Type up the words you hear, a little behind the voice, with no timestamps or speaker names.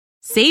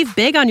Save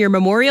big on your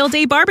Memorial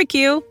Day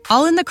barbecue,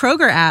 all in the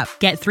Kroger app.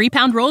 Get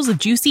 3-pound rolls of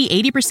juicy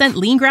 80%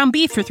 lean ground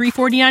beef for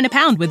 $3.49 a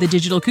pound with a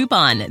digital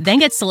coupon. Then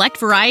get select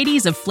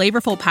varieties of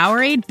flavorful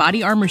Powerade,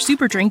 Body Armor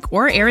Super Drink,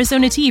 or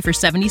Arizona tea for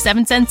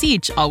 77 cents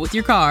each, all with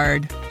your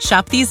card.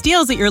 Shop these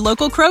deals at your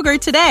local Kroger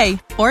today,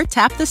 or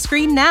tap the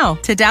screen now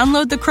to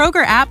download the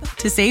Kroger app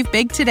to save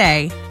big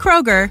today.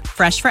 Kroger,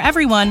 fresh for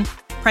everyone.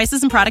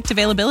 Prices and product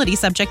availability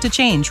subject to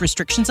change.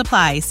 Restrictions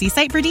apply. See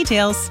site for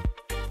details.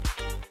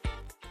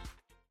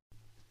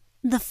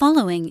 The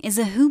following is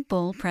a Hoop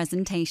Ball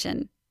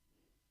presentation.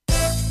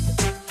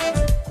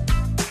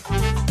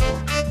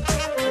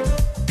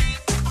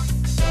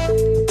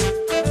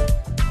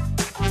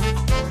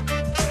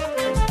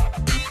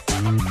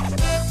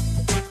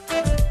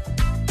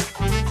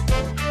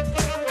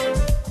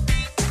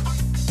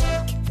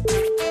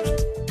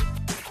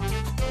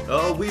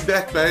 Oh, we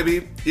back,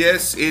 baby.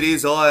 Yes, it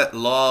is I,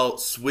 Lyle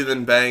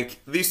Swithenbank.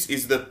 This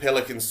is the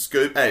Pelican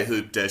Scoop, a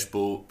Hoop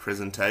Ball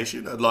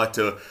presentation. I'd like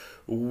to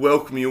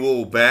welcome you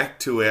all back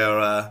to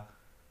our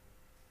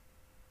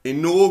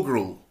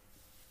inaugural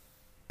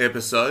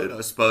episode,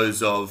 I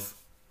suppose, of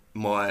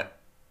my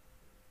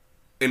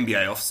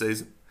NBA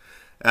off-season.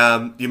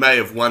 You may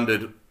have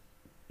wondered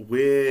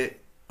where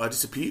I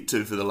disappeared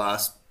to for the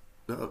last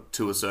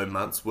 2 or so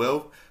months.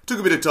 Well, took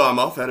a bit of time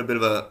off, had a bit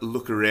of a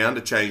look around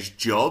to change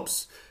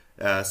jobs.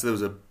 So there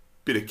was a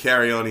bit of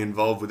carry-on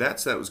involved with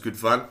that, so that was good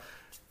fun.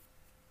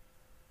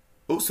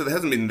 Also, there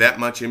hasn't been that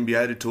much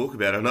NBA to talk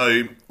about. I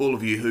know all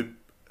of you Hoop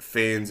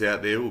fans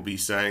out there will be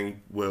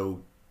saying,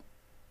 well,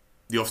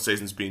 the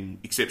off-season's been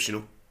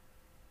exceptional,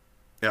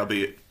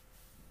 albeit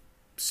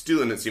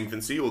still in its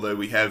infancy, although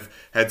we have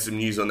had some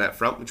news on that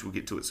front, which we'll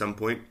get to at some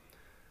point.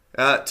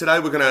 Today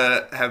we're going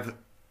to have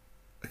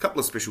a couple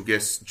of special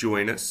guests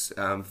join us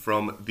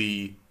from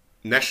the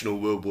National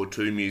World War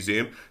II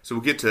Museum. So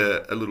we'll get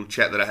to a little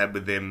chat that I had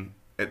with them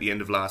at the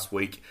end of last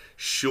week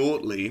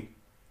shortly.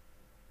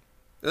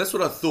 And that's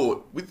what I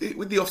thought. With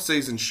the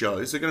off-season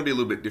shows, they're going to be a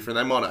little bit different.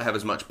 They might not have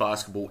as much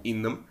basketball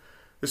in them.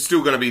 There's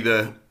still going to be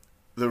the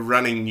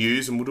running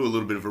news, and we'll do a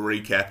little bit of a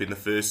recap in the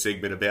first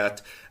segment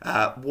about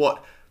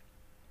what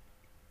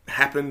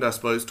happened, I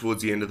suppose,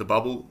 towards the end of the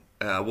bubble,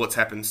 what's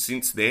happened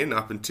since then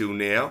up until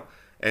now.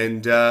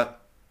 And then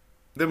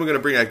we're going to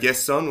bring our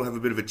guests on. We'll have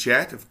a bit of a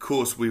chat. Of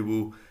course, we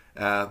will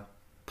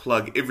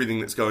plug everything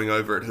that's going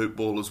over at Hoop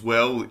Ball as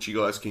well, which you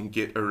guys can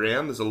get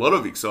around. There's a lot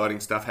of exciting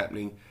stuff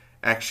happening,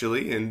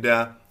 actually, and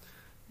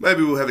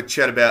maybe we'll have a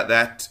chat about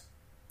that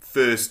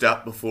first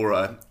up before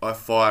I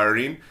fire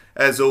in.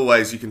 As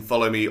always, you can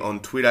follow me on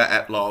Twitter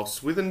at Lyle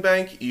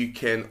Swithenbank. You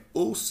can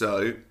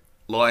also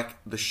like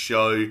the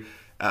show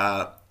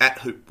at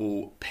Hoop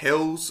Ball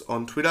Pels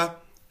on Twitter,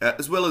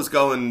 as well as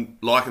go and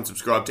like and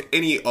subscribe to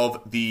any of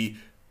the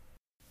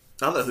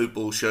other Hoop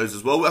Ball shows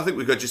as well. I think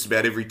we've got just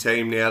about every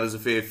team now. There's a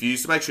fair few,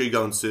 so make sure you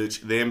go and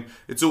search them.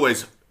 It's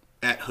always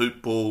at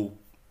Hoop Ball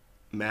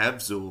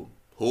Mavs or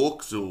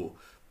Hawks or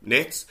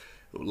Nets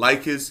or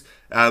Lakers.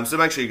 So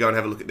make sure you go and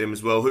have a look at them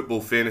as well. Hoop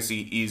Ball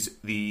Fantasy is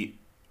the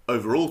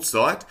overall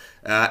site.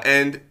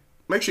 And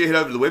make sure you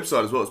head over to the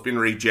website as well. It's been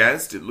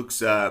rejazzed. It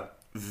looks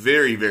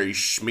very, very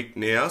schmick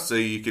now. So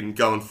you can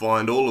go and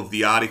find all of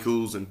the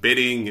articles and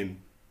betting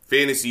and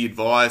fantasy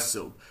advice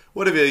or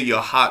whatever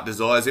your heart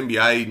desires,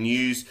 NBA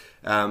news.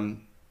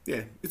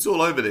 Yeah, it's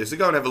all over there. So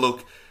go and have a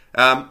look.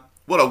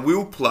 What I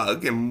will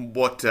plug and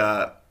what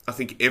I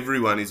think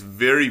everyone is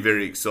very,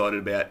 very excited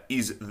about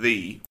is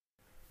the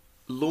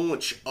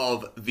launch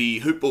of the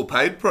Hoop Ball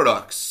paid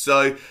products.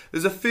 So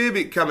there's a fair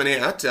bit coming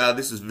out.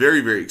 This is very,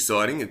 very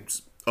exciting.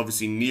 It's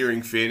obviously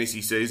nearing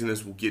fantasy season,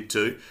 as we'll get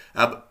to.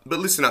 But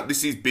listen up,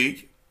 this is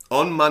big.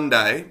 On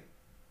Monday,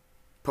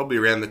 probably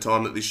around the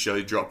time that this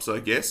show drops, I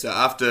guess,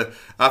 after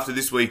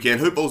this weekend,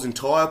 Hoop Ball's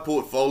entire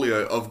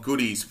portfolio of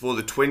goodies for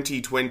the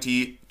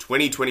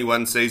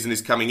 2020-2021 season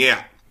is coming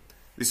out.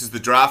 This is the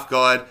draft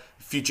guide,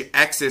 future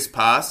access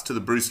pass to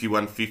the Brewski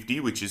 150,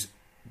 which is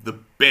the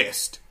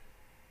best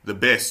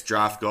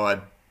draft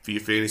guide for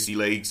your fantasy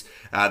leagues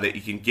that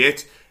you can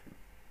get.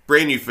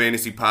 Brand new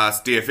fantasy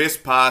pass,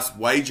 DFS pass,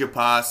 wager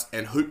pass,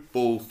 and Hoop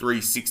Ball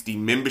 360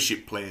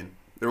 membership plan.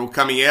 They're all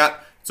coming out.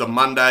 It's on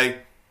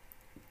Monday.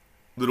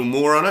 Little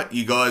more on it.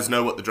 You guys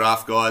know what the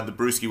draft guide, the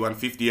Brewski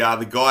 150 are.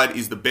 The guide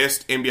is the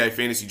best NBA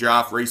fantasy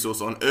draft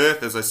resource on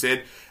earth, as I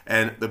said,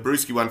 and the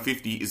Brewski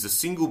 150 is the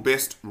single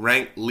best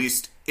ranked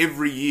list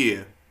every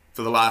year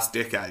for the last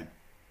decade.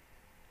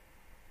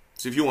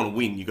 So if you want to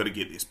win, you've got to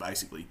get this,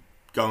 basically.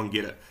 Go and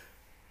get it.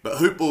 But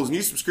Hoop Ball's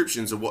new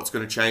subscriptions are what's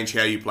going to change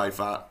how you play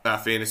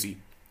fantasy.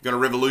 Going to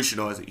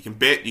revolutionise it. You can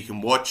bet, you can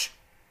watch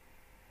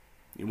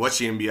the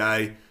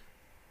NBA,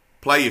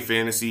 play your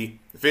fantasy.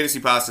 The Fantasy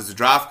Pass has a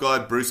draft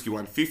guide, Brewski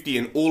 150,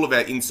 and all of our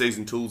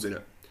in-season tools in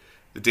it.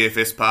 The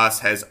DFS Pass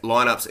has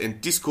lineups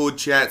and Discord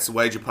chats. The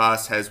Wager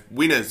Pass has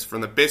winners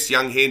from the best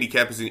young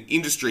handicappers in the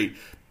industry.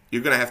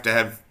 You're going to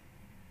have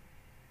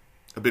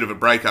a bit of a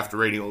break after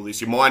reading all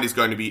this. Your mind is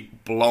going to be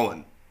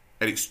blown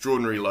at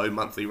extraordinary low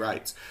monthly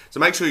rates. So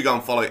make sure you go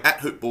and follow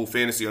at Hoop Ball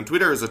Fantasy on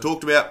Twitter, as I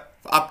talked about.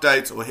 For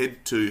updates, or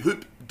head to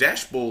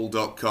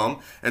hoop-ball.com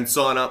and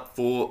sign up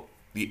for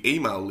the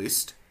email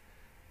list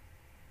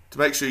to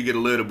make sure you get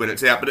alerted when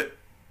it's out. But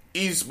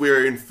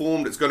we're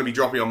informed it's going to be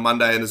dropping on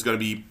Monday, and there's going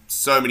to be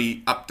so many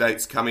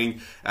updates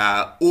coming.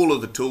 All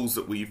of the tools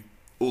that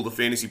all the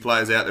fantasy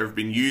players out there have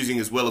been using,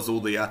 as well as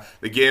all the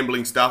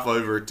gambling stuff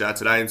over at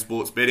Today in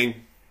Sports Betting.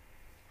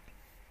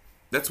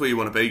 That's where you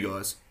want to be,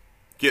 guys.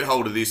 Get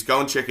hold of this, go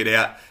and check it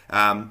out,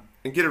 and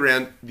get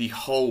around the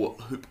whole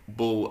Hoop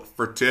Ball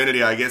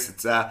fraternity. I guess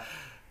it's a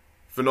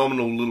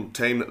phenomenal little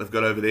team that they've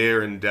got over there,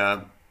 and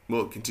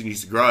it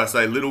continues to grow. I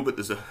say little, but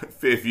there's a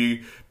fair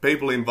few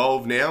people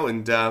involved now,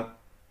 and I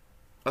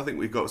think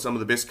we've got some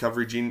of the best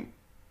coverage in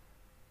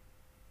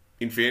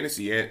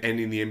fantasy and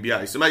in the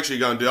NBA. So make sure you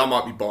go and do that. I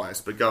might be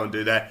biased, but go and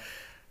do that.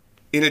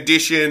 In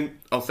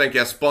addition, I'll thank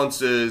our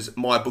sponsors,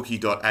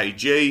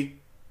 mybookie.ag.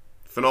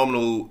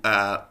 Phenomenal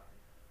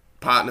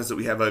partners that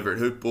we have over at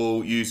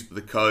Hoopball. Use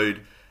the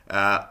code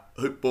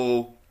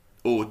Hoopball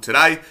or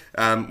today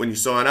when you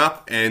sign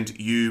up, and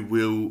you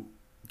will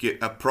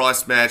get a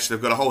price match.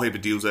 They've got a whole heap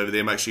of deals over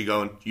there. Make sure you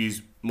go and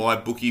use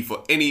MyBookie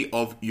for any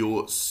of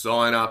your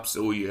sign-ups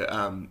or your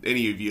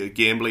any of your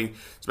gambling.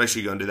 So make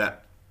sure you go and do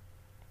that.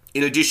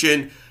 In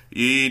addition,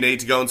 you need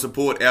to go and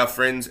support our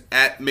friends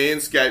at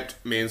Manscaped,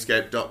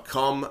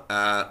 manscaped.com.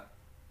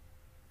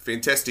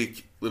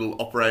 Fantastic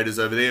little operators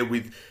over there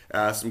with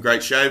some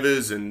great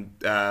shavers and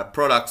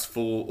products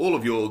for all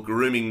of your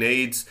grooming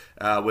needs,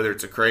 whether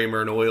it's a cream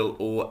or an oil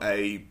or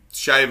a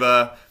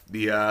shaver.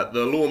 The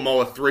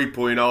Lawnmower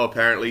 3.0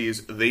 apparently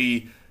is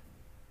the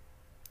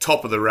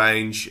top of the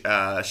range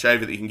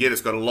shaver that you can get. It's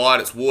got a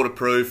light, it's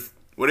waterproof.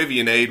 Whatever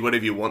you need,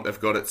 whatever you want, they've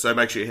got it. So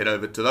make sure you head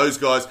over to those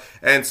guys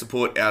and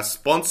support our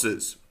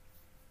sponsors.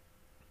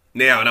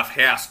 Now, enough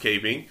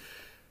housekeeping.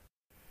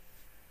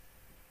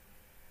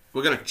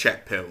 We're going to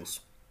chat Pels.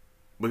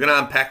 We're going to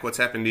unpack what's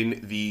happened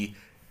in the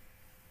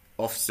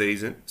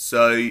off-season.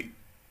 So,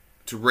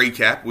 to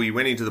recap, we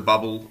went into the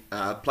bubble,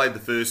 played the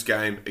first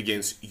game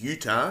against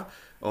Utah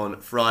on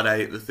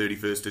Friday the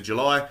 31st of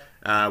July.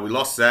 We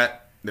lost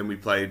that. Then we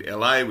played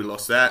LA. We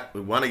lost that.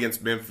 We won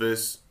against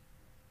Memphis.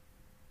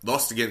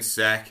 Lost against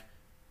Sac,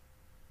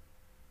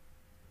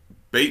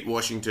 beat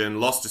Washington,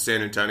 lost to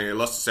San Antonio,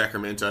 lost to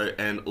Sacramento,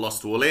 and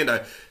lost to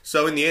Orlando.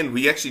 So in the end,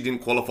 we actually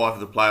didn't qualify for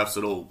the playoffs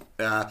at all.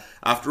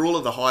 After all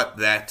of the hype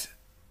that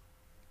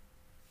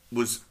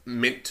was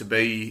meant to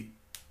be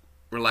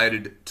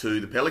related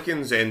to the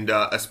Pelicans, and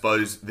I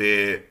suppose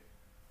their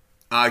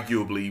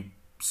arguably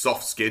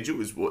soft schedule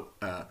is what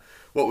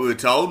we were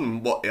told,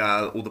 and what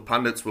all the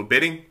pundits were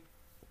betting.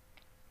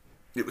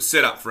 It was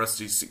set up for us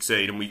to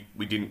succeed, and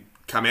we didn't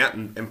come out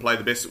and play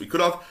the best that we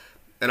could have,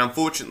 and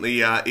unfortunately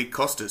it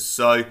cost us.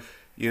 So,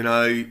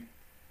 I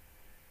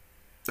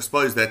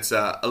suppose that's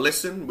a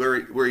lesson.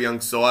 We're a young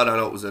side. I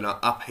know it was an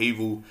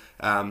upheaval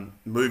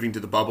moving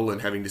to the bubble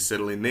and having to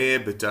settle in there,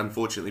 but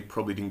unfortunately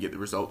probably didn't get the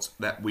results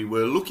that we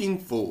were looking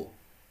for.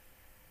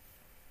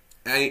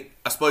 I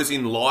suppose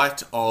in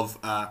light of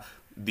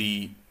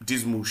the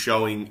dismal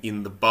showing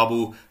in the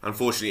bubble,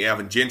 unfortunately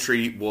Alvin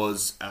Gentry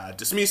was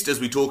dismissed, as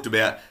we talked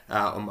about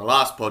on my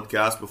last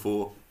podcast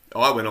before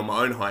I went on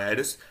my own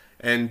hiatus,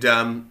 and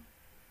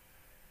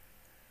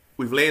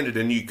we've landed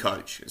a new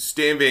coach.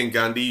 Stan Van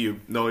Gundy, you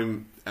know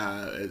him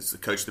as the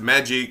coach of the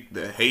Magic,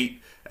 the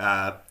Heat,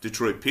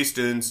 Detroit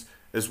Pistons,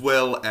 as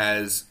well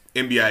as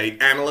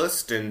NBA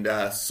analyst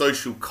and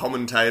social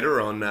commentator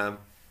on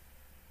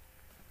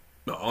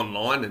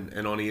online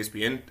and on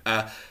ESPN.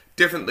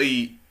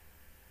 Definitely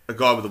a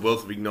guy with a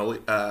wealth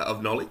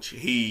of knowledge.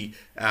 He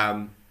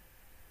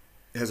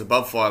has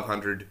above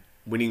 500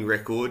 winning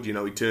record. He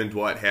turned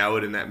Dwight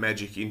Howard and that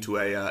Magic into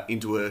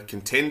a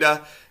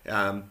contender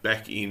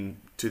back in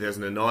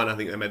 2009. I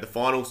think they made the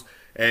finals,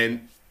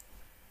 and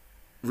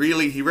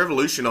really he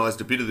revolutionised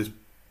a bit of this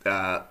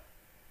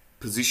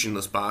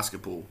positionless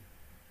basketball.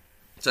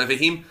 So for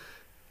him,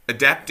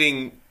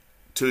 adapting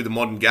to the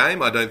modern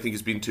game, I don't think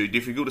has been too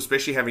difficult,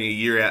 especially having a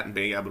year out and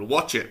being able to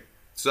watch it.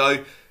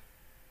 So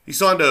he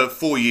signed a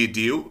 4-year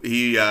deal.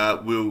 He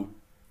will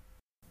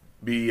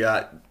be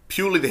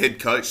purely the head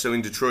coach. So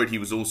in Detroit, he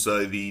was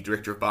also the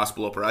director of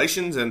basketball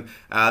operations, and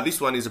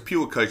this one is a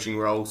pure coaching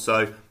role.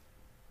 So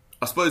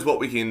I suppose what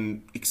we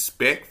can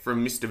expect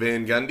from Mr.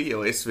 Van Gundy,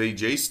 or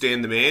SVG,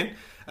 Stan the Man,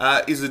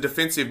 is a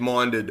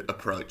defensive-minded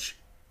approach.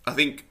 I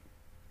think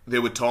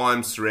there were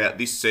times throughout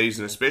this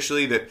season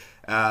especially that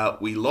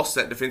we lost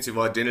that defensive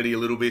identity a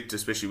little bit,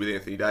 especially with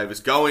Anthony Davis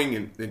going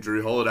and then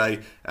Drew Holiday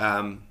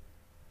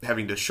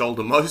having to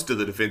shoulder most of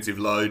the defensive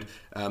load.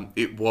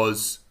 It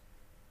was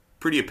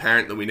pretty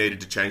apparent that we needed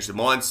to change the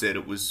mindset.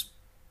 It was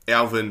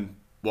Alvin,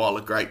 while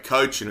a great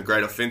coach and a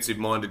great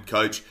offensive-minded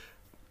coach,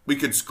 we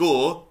could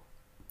score,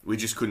 we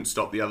just couldn't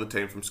stop the other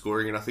team from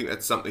scoring, and I think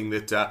that's something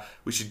that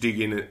we should dig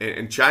in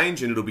and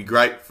change, and it'll be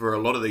great for a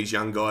lot of these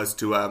young guys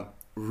to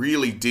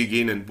really dig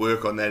in and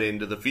work on that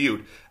end of the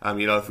field.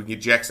 If we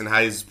get Jackson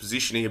Hayes'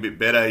 positioning a bit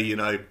better,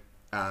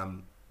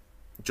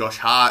 Josh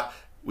Hart,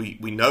 we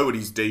know what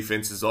his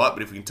defense is like,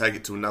 but if we can take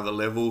it to another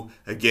level,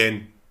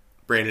 again,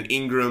 Brandon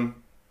Ingram,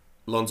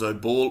 Lonzo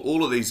Ball.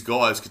 All of these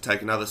guys could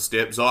take another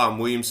step. Zion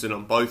Williamson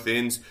on both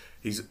ends.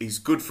 He's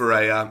good for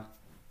a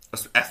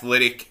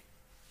athletic,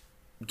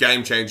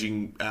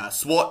 game-changing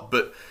SWAT,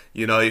 but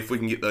if we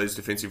can get those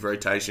defensive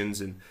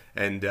rotations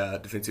and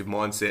defensive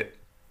mindset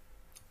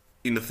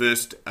in the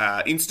first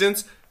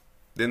instance,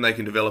 then they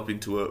can develop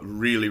into a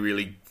really,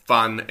 really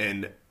fun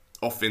and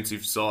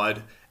offensive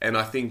side. And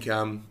I think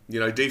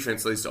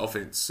defense leads to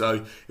offense.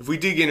 So if we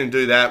dig in and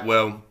do that,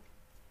 well,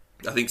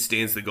 I think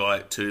Stan's the guy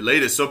to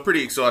lead us. So I'm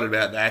pretty excited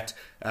about that.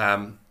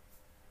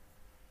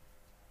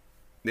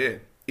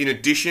 In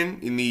addition,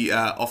 in the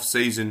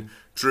off-season,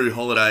 Drew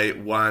Holiday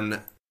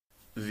won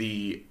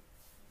the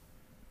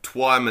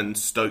Twyman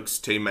Stokes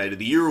Teammate of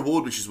the Year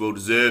award, which is well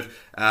deserved.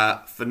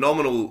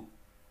 Phenomenal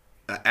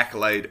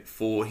accolade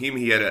for him.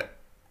 He had a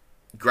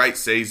great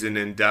season,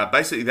 and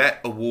basically that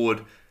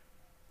award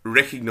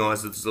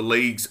recognises the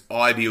league's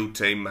ideal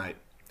teammate.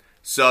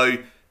 So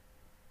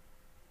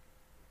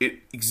it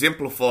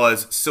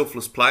exemplifies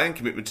selfless play and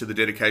commitment to the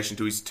dedication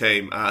to his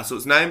team. So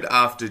it's named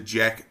after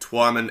Jack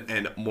Twyman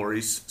and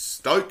Maurice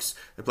Stokes.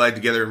 They played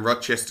together in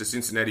Rochester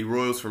Cincinnati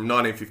Royals from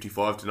 1955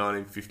 to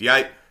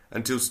 1958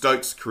 until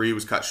Stokes' career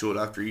was cut short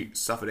after he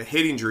suffered a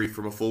head injury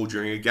from a fall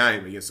during a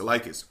game against the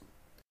Lakers.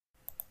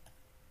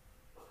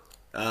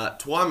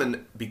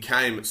 Twyman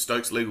became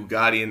Stokes' legal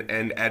guardian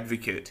and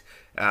advocate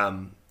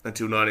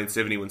until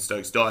 1970 when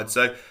Stokes died.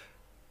 So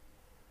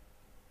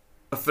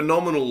a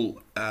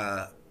phenomenal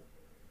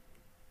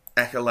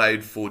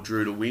accolade for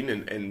Drew to win,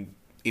 and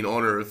in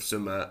honour of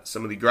some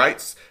of the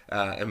greats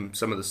and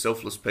some of the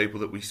selfless people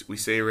that we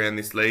see around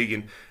this league,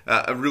 and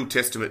a real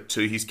testament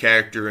to his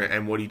character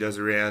and what he does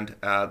around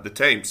the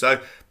team. So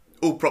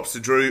all props to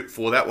Drew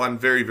for that one.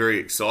 Very, very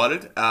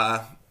excited.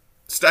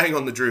 Staying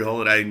on the Drew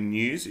Holiday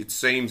news, it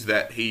seems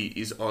that he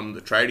is on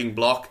the trading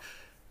block.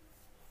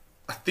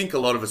 I think a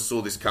lot of us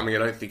saw this coming. I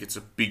don't think it's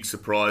a big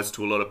surprise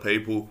to a lot of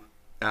people.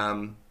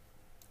 And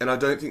I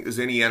don't think there's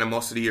any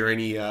animosity or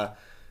any I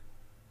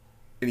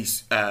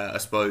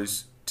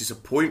suppose,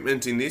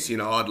 disappointment in this.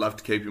 I'd love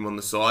to keep him on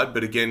the side.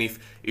 But again,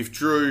 if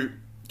Drew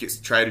gets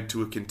traded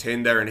to a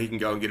contender and he can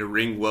go and get a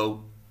ring,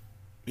 well,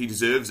 he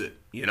deserves it.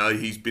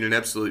 He's been an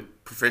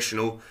absolute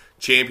professional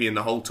champion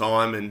the whole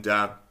time, and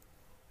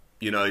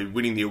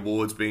winning the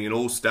awards, being an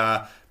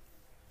all-star,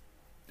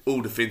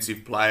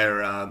 all-defensive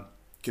player,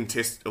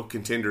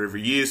 contender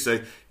every year.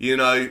 So,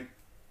 I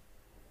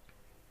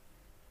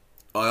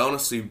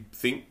honestly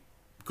think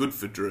good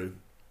for Drew.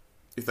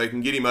 If they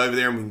can get him over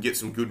there and we can get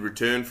some good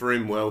return for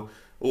him, well,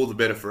 all the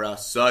better for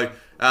us. So,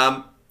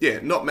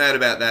 not mad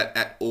about that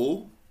at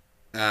all.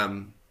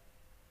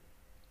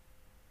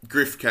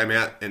 Griff came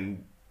out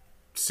and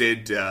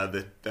said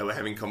that they were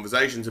having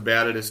conversations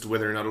about it as to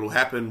whether or not it'll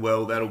happen.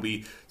 Well, that'll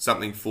be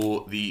something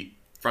for the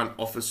front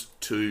office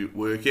to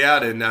work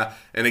out. And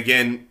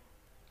again,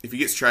 if he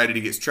gets traded,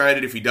 he gets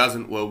traded. If he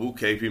doesn't, well, we'll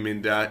keep him,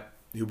 and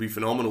he'll be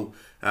phenomenal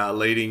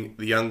leading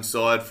the young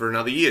side for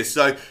another year.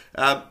 So,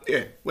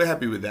 we're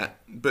happy with that.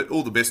 But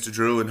all the best to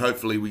Drew, and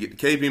hopefully we get to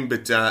keep him.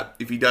 But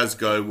if he does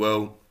go,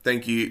 well,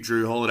 thank you,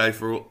 Drew Holiday,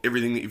 for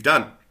everything that you've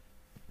done.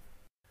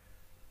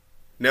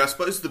 Now, I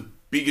suppose the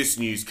biggest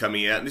news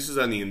coming out, and this is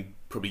only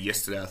probably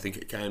yesterday, I think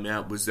it came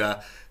out, was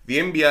the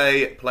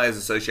NBA Players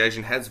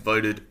Association has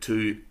voted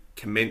to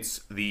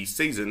commence the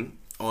season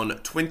on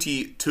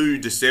 22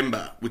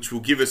 December, which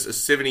will give us a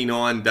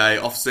 79-day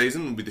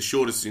off-season. Will be the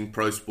shortest in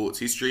pro sports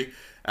history.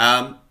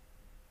 NBA's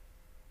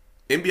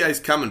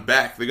coming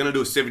back. They're going to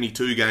do a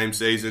 72-game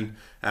season,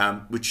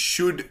 which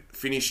should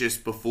finish us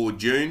before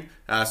June,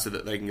 so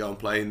that they can go and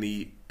play in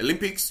the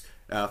Olympics,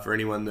 for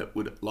anyone that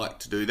would like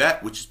to do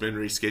that, which has been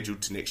rescheduled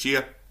to next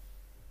year.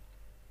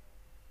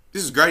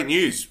 This is great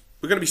news.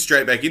 We're going to be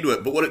straight back into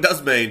it, but what it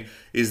does mean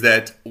is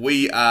that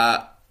we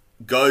are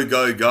go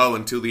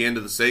until the end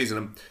of the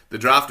season. The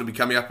draft will be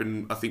coming up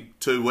in, I think,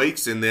 2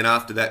 weeks, and then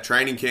after that,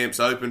 training camps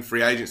open,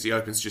 free agency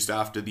opens just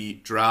after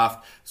the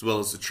draft, as well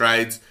as the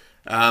trades.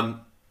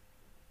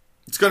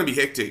 It's going to be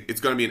hectic.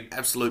 It's going to be an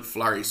absolute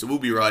flurry, so we'll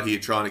be right here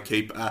trying to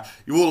keep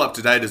you all up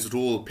to date as to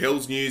all the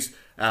Pels news.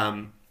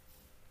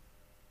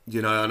 I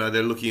know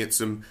they're looking at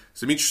some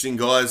interesting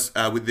guys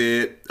with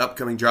their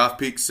upcoming draft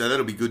picks, so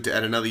that'll be good to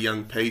add another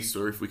young piece,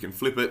 or if we can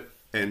flip it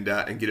and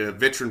get a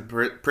veteran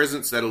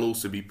presence, that'll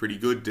also be pretty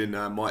good, and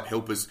might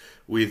help us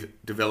with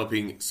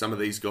developing some of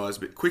these guys a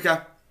bit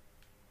quicker.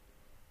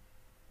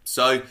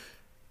 So,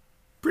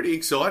 pretty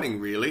exciting,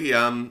 really.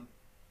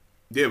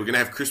 We're going to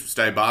have Christmas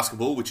Day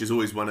basketball, which is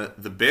always one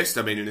of the best.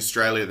 I mean, in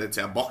Australia, that's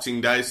our Boxing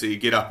Day, so you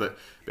get up at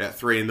about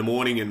 3 in the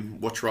morning and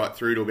watch right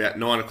through to about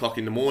 9 o'clock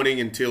in the morning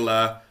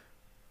until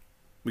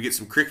we get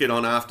some cricket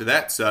on after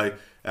that. So,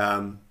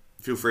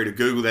 feel free to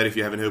Google that if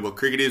you haven't heard what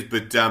cricket is.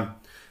 But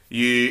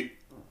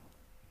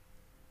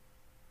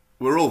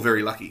we're all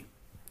very lucky,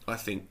 I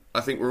think.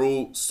 I think we're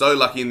all so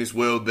lucky in this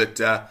world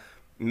that,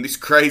 in this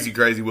crazy,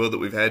 crazy world that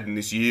we've had in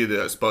this year,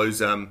 that I suppose,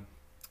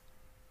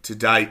 to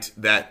date,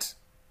 that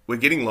we're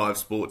getting live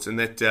sports, and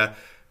that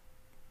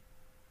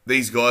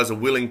these guys are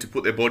willing to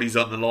put their bodies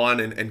on the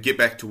line and get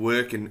back to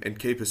work and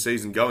keep a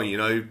season going.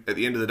 At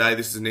the end of the day,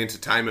 this is an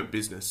entertainment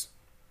business.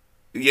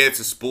 yeah, it's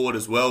a sport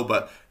as well,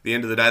 but at the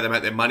end of the day, they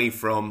make their money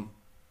from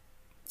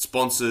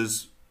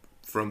sponsors,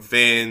 from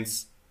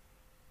fans.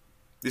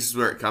 This is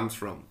where it comes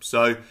from.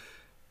 So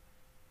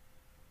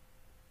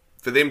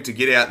for them to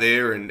get out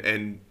there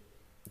and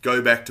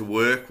go back to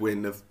work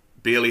when they've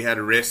barely had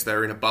a rest, they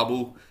were in a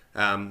bubble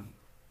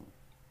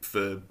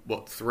for,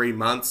 3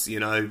 months,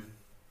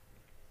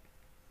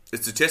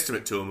 it's a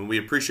testament to them, and we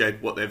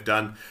appreciate what they've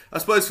done, I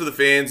suppose, for the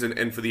fans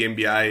and for the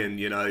NBA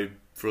and,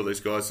 for all those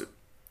guys that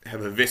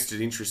have a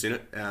vested interest in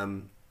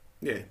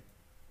it.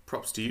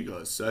 Props to you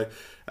guys. So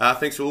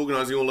thanks for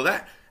organising all of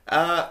that.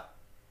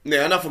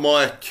 Now, enough of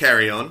my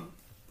carry-on.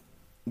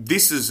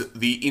 This is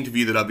the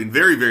interview that I've been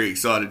very, very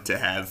excited to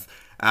have.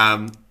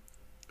 I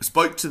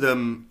spoke to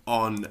them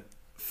on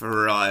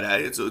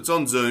Friday. It's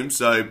on Zoom,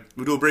 so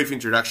we'll do a brief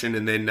introduction,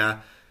 and then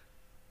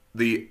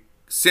the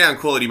sound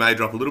quality may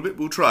drop a little bit.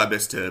 We'll try our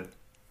best to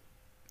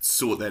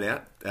sort that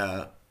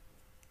out.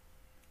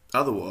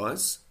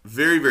 Otherwise,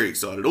 very, very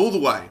excited. All the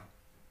way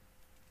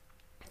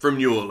from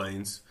New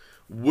Orleans,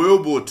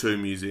 World War II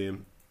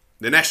Museum,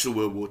 the National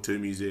World War II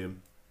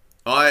Museum.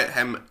 I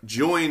am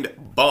joined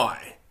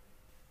by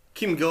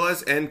Kim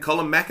Guise and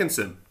Collin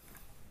Makamson.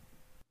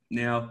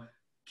 Now,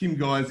 Kim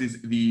Guise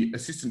is the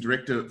Assistant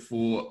Director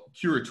for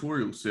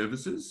Curatorial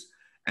Services,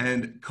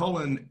 and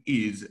Collin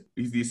is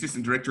the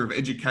Assistant Director of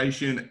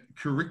Education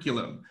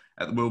Curriculum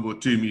at the World War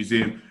II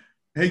Museum.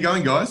 How you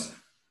going, guys?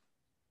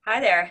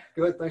 Hi there.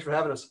 Good. Thanks for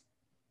having us.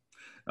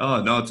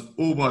 Oh, no, it's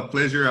all my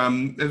pleasure.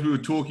 As we were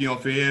talking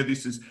off air,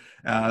 this is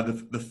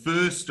the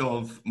first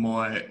of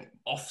my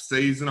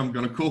off-season, I'm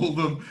going to call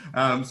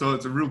them. So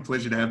it's a real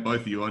pleasure to have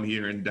both of you on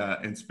here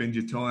and spend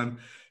your time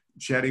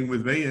chatting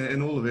with me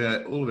and all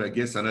of our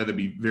guests. I know they'll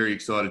be very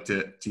excited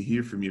to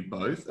hear from you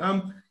both.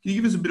 Can you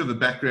give us a bit of a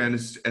background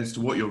as to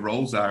what your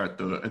roles are at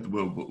the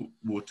World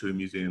War II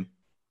Museum?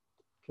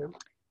 Kim?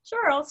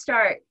 Sure, I'll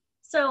start.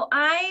 So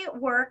I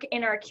work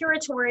in our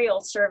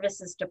Curatorial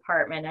Services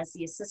Department as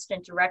the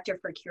Assistant Director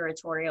for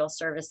Curatorial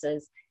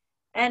Services.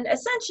 And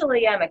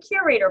essentially, I'm a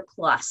curator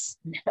plus.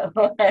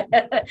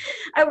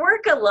 I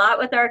work a lot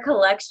with our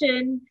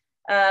collection,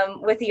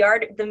 with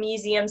the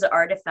museum's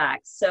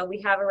artifacts. So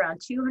we have around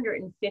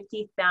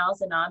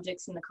 250,000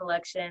 objects in the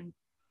collection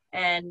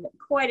and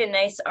quite a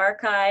nice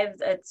archive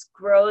that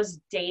grows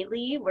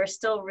daily. We're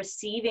still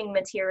receiving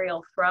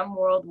material from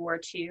World War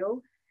II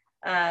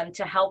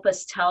to help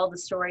us tell the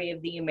story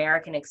of the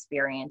American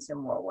experience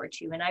in World War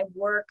II. And I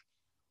work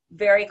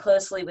very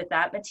closely with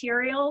that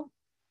material.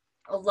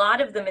 A lot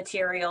of the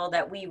material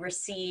that we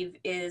receive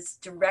is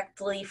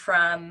directly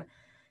from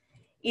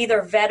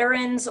either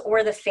veterans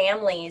or the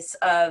families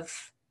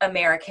of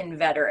American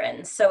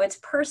veterans. So it's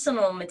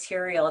personal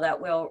material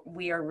that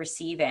we are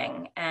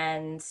receiving.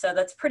 And so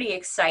that's pretty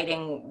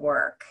exciting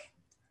work.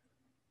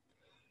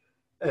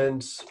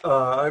 And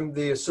I'm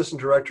the Assistant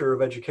Director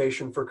of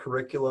Education for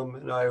Curriculum,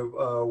 and I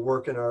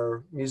work in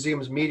our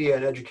museum's Media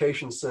and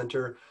Education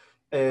Center.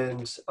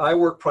 And I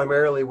work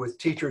primarily with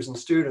teachers and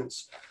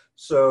students.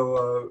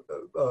 So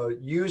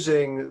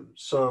using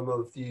some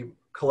of the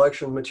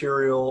collection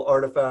material,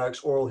 artifacts,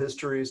 oral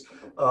histories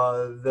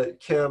that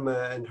Kim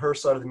and her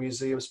side of the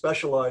museum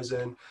specialize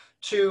in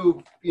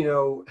to,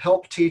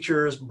 help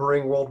teachers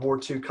bring World War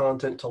II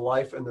content to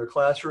life in their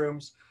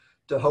classrooms,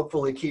 to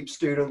hopefully keep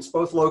students,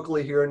 both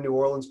locally here in New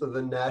Orleans, but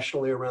then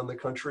nationally around the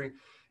country,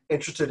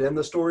 interested in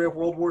the story of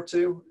World War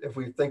II. If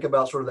we think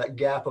about sort of that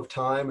gap of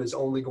time is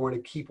only going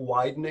to keep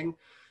widening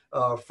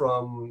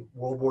from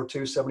World War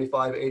II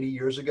 75, 80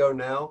 years ago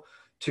now,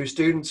 to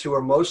students who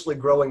are mostly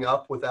growing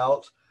up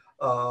without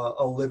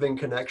a living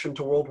connection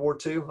to World War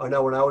II. I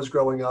know when I was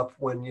growing up,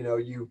 when,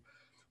 you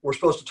were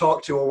supposed to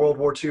talk to a World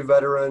War II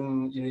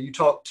veteran, you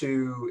talked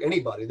to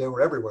anybody. They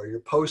were everywhere. Your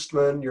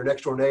postman, your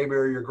next door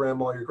neighbor, your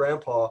grandma, your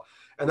grandpa.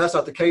 And that's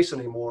not the case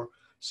anymore.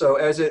 So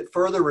as it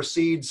further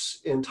recedes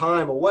in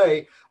time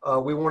away,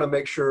 we want to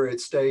make sure it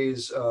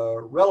stays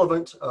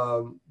relevant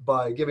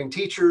by giving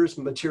teachers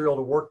material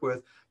to work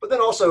with, but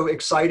then also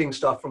exciting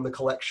stuff from the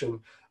collection,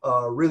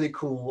 really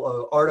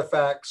cool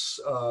artifacts,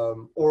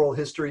 oral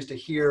histories to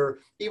hear.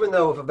 Even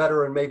though if a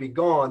veteran may be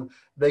gone,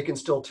 they can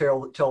still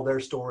tell their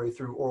story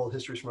through oral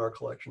histories from our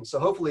collection. So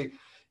hopefully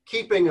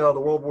keeping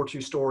the World War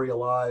II story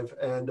alive.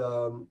 And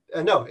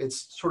no,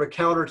 it's sort of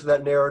counter to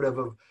that narrative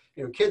of,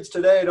 kids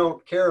today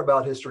don't care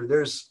about history.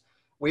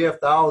 We have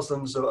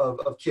thousands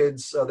of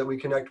kids that we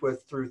connect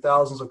with through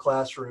thousands of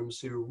classrooms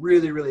who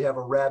really, really have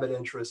a rabid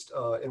interest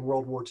in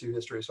World War II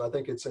history. So I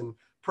think it's in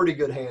pretty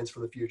good hands for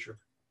the future.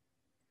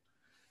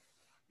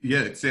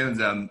 Yeah, that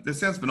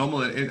sounds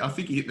phenomenal. And I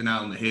think you hit the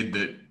nail on the head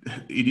that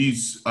it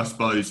is, I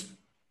suppose,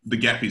 the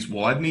gap is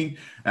widening.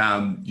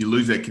 You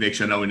lose that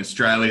connection. I know in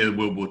Australia,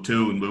 World War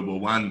II and World War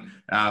One,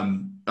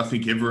 I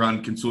think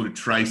everyone can sort of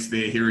trace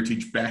their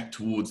heritage back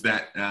towards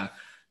that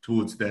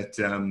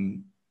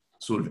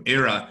sort of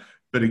era.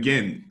 But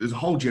again, there's a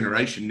whole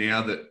generation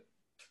now that,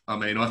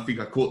 I think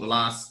I caught the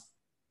last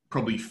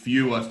World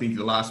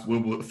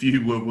War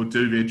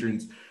II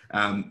veterans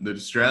that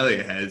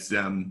Australia has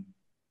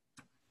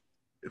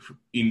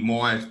in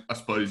my, I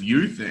suppose,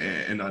 youth,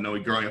 and I know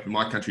growing up in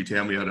my country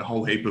town, we had a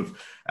whole heap of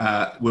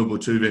World War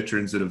II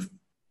veterans that have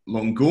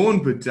long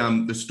gone, but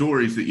the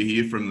stories that you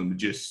hear from them are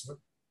just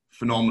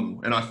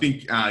phenomenal. And I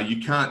think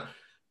you can't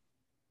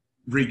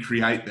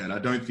recreate that. I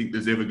don't think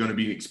there's ever going to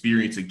be an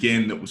experience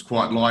again that was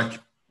quite like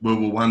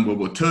World War One, World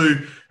War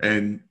Two,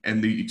 and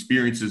the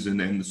experiences and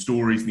the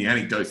stories and the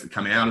anecdotes that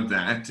come out of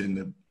that, and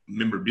the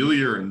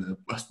memorabilia and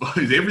I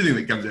suppose everything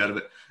that comes out of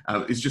it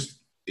is just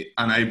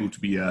unable to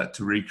be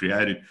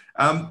recreated.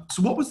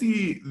 So what was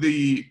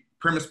the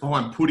premise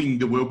behind putting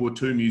the World War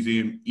II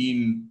museum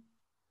in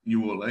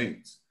New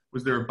Orleans?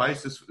 Was there a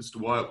basis as to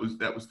why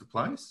that was the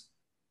place?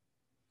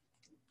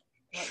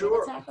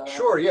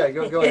 Sure. Yeah,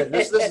 go ahead.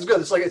 This is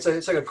good.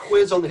 It's like a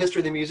quiz on the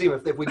history of the museum.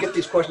 If we get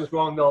these questions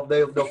wrong,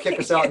 they'll kick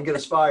us out and get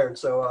us fired.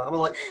 So I'm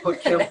gonna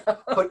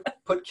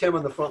put Kim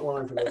on the front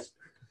line for this.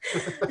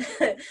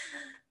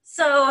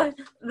 So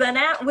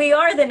we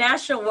are the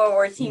National World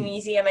War II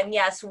Museum, and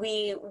yes,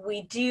 we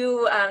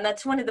do.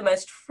 That's one of the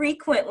most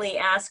frequently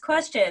asked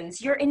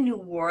questions. You're in New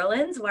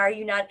Orleans. Why are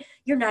you not?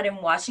 You're not in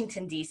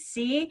Washington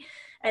D.C.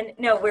 And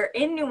no, we're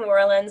in New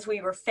Orleans. We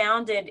were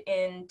founded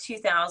in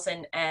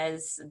 2000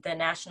 as the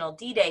National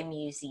D-Day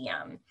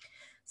Museum.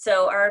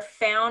 So our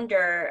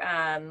founder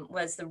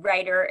was the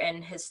writer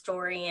and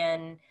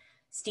historian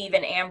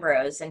Stephen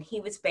Ambrose, and he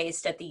was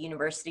based at the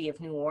University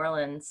of New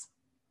Orleans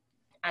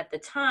at the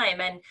time.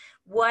 And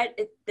what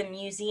the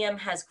museum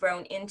has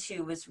grown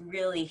into was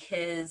really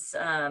his,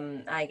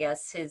 I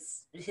guess,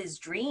 his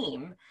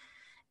dream.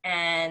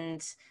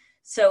 And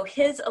so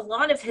a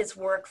lot of his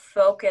work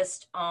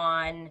focused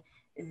on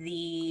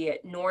the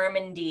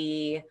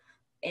Normandy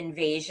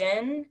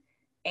invasion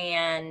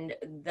and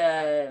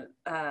the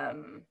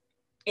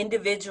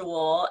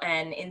individual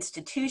and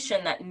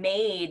institution that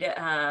made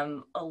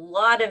a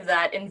lot of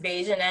that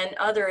invasion and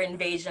other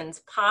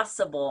invasions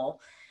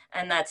possible.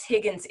 And that's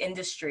Higgins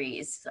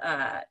Industries,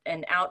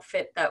 an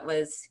outfit that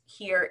was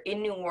here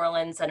in New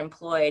Orleans that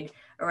employed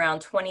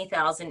around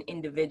 20,000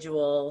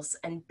 individuals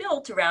and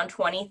built around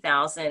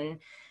 20,000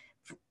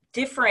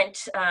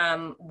 different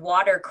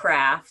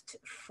watercraft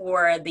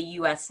for the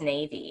U.S.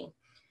 Navy.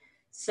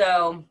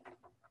 So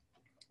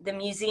the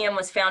museum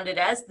was founded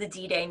as the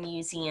D-Day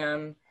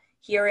Museum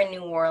here in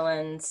New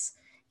Orleans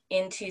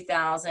in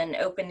 2000,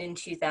 opened in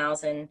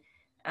 2000.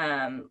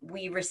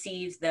 We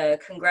received the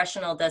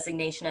congressional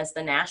designation as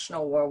the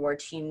National World War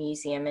II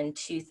Museum in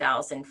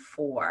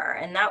 2004.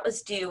 And that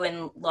was due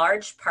in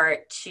large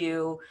part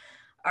to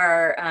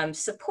our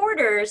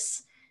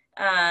supporters,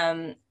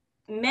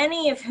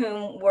 many of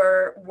whom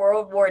were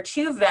World War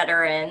II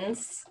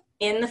veterans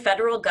in the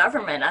federal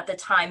government at the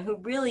time, who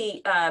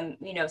really,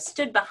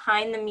 stood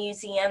behind the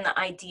museum, the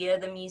idea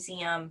of the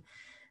museum,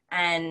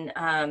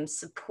 and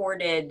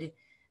supported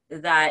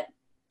that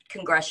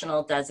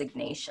congressional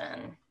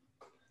designation.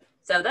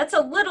 So that's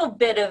a little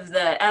bit of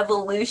the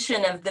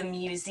evolution of the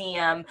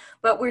museum,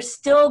 but we're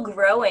still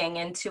growing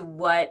into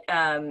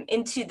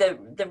into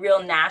the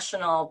real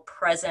national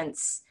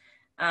presence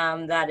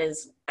that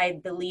is, I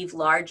believe,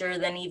 larger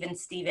than even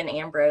Stephen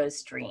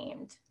Ambrose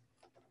dreamed.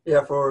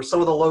 Yeah, for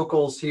some of the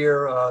locals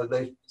here,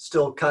 they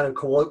still kind of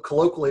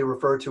colloquially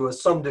refer to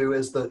as, some do,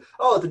 as the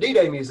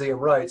D-Day Museum,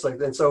 right? It's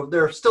like, and so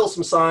there are still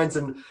some signs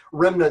and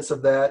remnants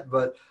of that.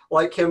 But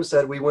like Kim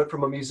said, we went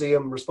from a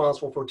museum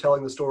responsible for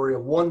telling the story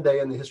of one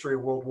day in the history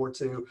of World War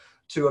II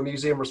to a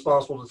museum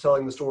responsible for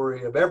telling the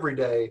story of every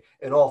day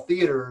in all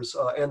theaters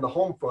and the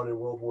home front in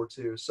World War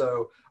II.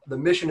 So the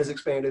mission has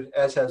expanded,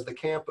 as has the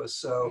campus.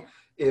 So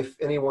if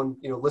anyone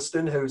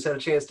listening who's had a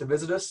chance to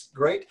visit us,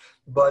 great.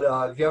 But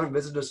if you haven't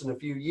visited us in a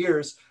few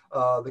years,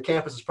 the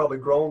campus has probably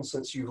grown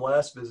since you've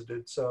last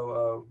visited.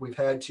 So we've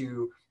had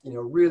to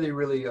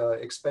really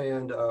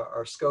expand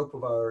our scope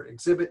of our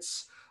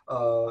exhibits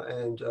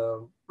and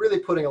really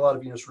putting a lot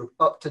of sort of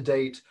up to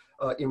date,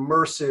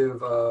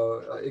 immersive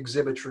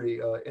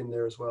exhibitry in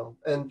there as well.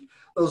 And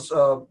those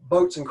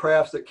boats and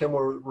crafts that Kim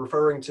were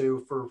referring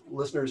to, for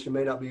listeners who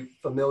may not be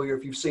familiar,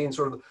 if you've seen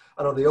sort of,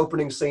 the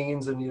opening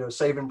scenes and,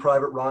 Saving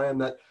Private Ryan,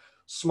 that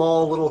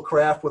small little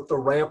craft with the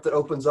ramp that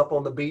opens up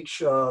on the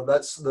beach,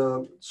 that's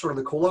the sort of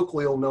the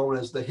colloquial known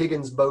as the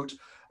Higgins boat,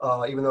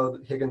 even though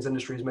Higgins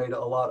Industries made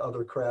a lot of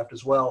other craft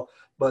as well.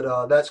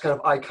 But that's kind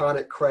of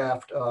iconic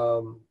craft.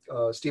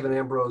 Stephen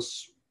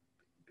Ambrose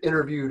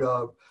interviewed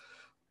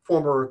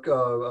former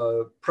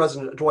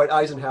President Dwight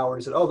Eisenhower.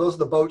 He said, those are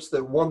the boats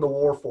that won the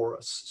war for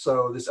us.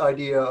 So this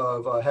idea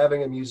of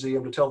having a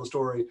museum to tell the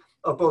story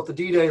of both the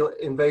D-Day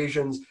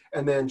invasions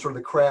and then sort of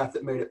the craft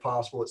that made it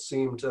possible, it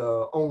seemed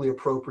only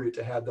appropriate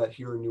to have that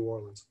here in New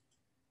Orleans.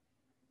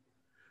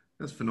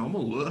 That's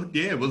phenomenal.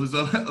 Yeah, well, there's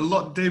a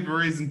lot deeper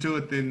reason to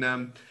it than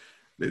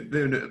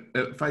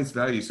at face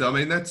value. So, I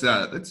mean,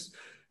 that's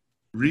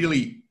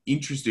really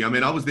interesting. I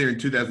mean, I was there in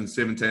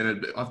 2017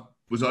 and I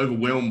was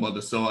overwhelmed by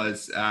the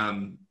size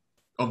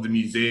of the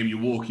museum. You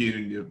walk in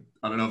and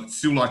I don't know if it's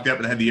still like that,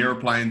 but they had the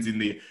aeroplanes in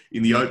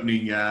the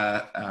opening,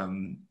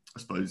 I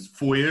suppose,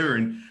 foyer,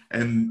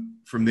 and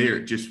from there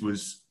it just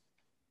was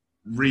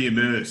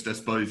re-immersed, I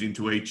suppose,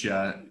 into each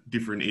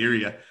different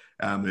area.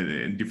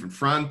 and different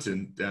front,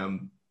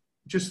 and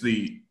just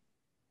the,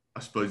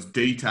 I suppose,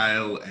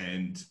 detail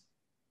and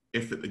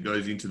effort that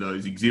goes into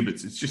those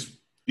exhibits.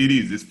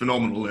 It's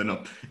phenomenal.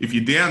 And if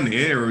you're down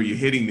there or you're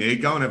heading there,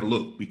 go and have a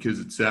look, because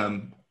it's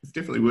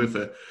definitely worth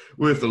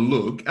a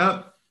look.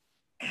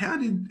 How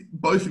did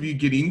both of you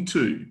get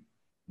into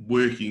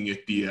working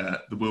at the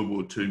World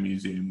War II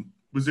Museum?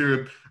 Was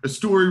there a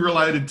story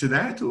related to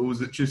that, or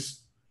was it just?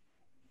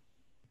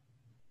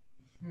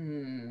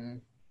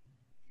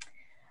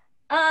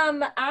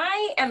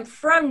 I am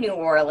from New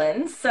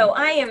Orleans, so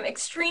I am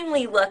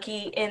extremely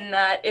lucky in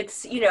that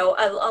it's,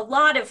 a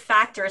lot of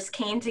factors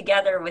came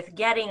together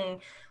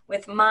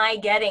with my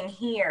getting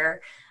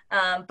here.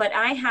 But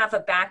I have a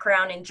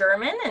background in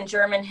German and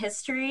German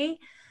history,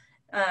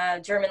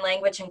 German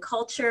language and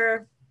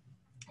culture,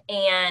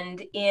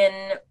 and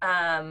in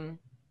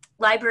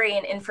library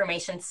and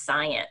information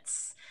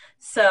science.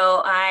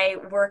 So I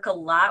work a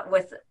lot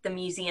with the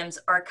museum's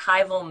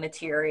archival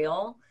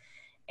material,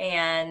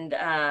 and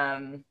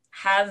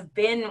have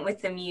been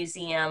with the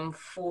museum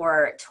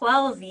for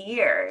 12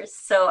 years.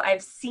 So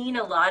I've seen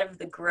a lot of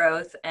the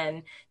growth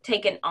and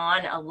taken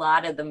on a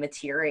lot of the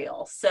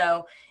material.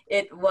 So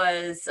it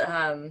was,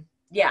 I'm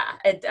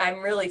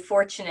really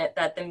fortunate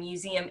that the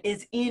museum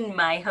is in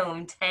my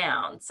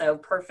hometown. So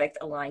perfect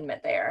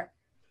alignment there.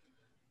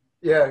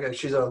 Yeah,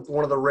 she's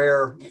one of the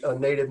rare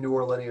native New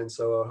Orleanians,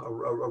 so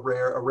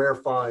a rare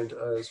find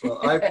as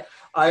well.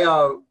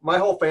 My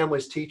whole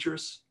family's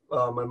teachers.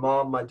 My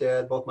mom, my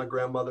dad, both my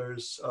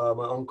grandmothers,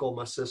 my uncle,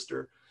 my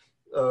sister.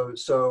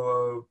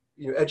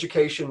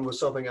 Education was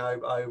something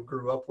I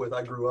grew up with.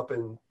 I grew up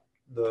in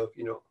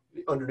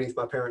underneath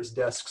my parents'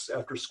 desks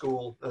after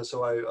school.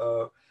 So I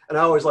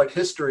always liked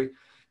history,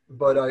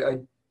 but I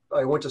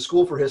went to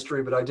school for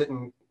history, but I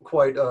didn't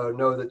quite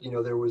know that,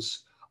 there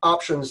was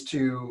options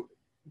to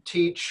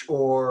teach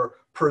or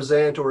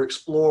present or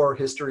explore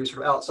history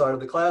sort of outside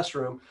of the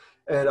classroom.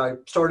 And I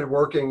started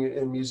working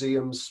in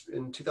museums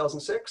in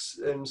 2006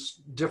 in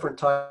different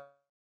types,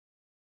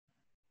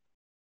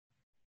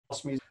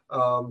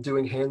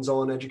 doing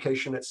hands-on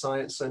education at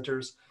science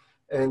centers.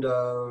 And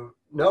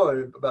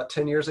about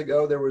 10 years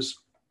ago, there was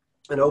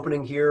an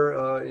opening here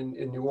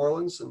in New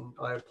Orleans, and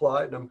I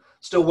applied. And I'm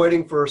still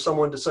waiting for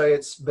someone to say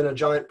it's been a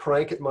giant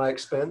prank at my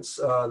expense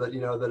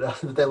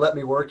that they let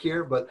me work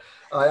here. But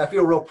I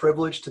feel real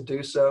privileged to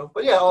do so.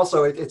 But yeah,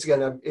 also it's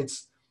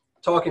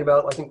talking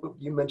about, I think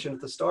you mentioned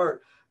at the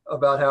start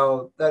about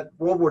how that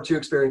World War II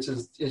experience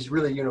is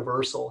really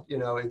universal.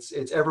 It's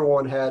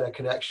everyone had a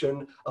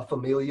connection, a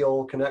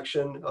familial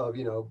connection of,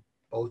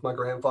 both my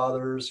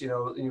grandfathers,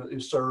 who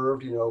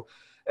served,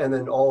 and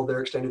then all of their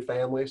extended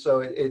family.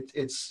 So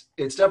it's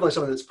definitely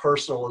something that's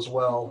personal as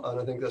well. And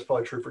I think that's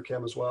probably true for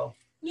Kim as well.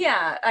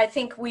 Yeah, I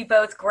think we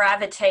both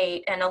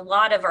gravitate, and a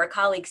lot of our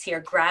colleagues here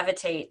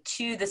gravitate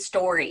to the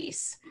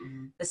stories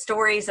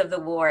of the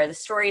war, the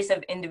stories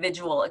of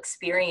individual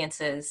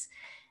experiences,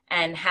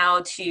 and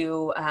how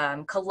to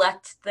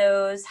collect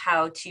those,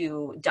 how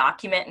to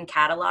document and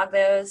catalog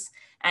those,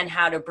 and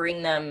how to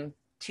bring them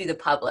to the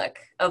public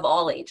of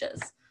all ages.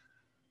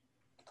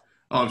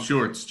 Oh, I'm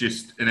sure it's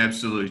just an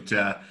absolute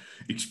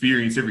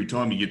experience every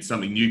time you get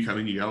something new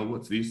coming. You go, oh,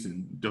 what's this?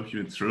 And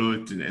document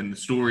through it and the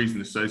stories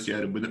and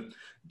associated with it.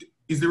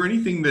 Is there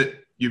anything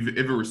that you've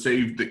ever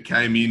received that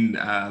came in,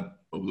 or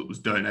that was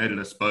donated,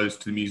 I suppose,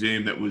 to the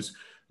museum that was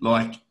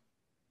like,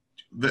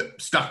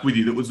 that stuck with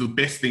you, that was the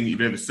best thing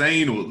you've ever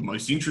seen or the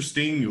most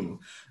interesting? Or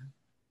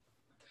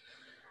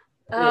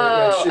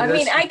the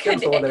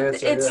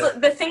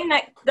thing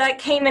that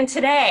came in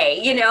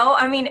today,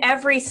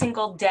 every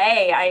single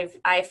day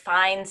I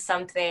find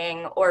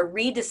something or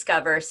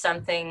rediscover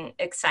something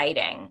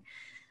exciting.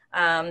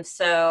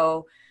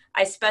 So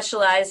I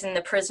specialize in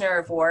the prisoner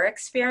of war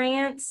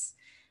experience,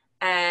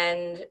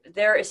 and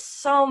there is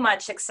so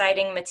much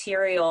exciting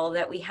material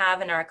that we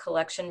have in our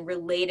collection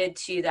related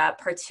to that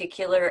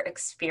particular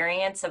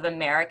experience of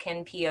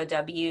American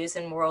POWs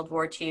in World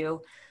War II,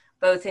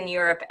 both in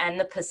Europe and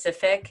the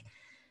Pacific.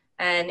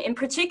 And in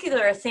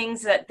particular,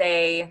 things that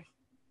they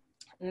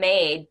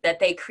made,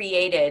 that they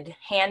created,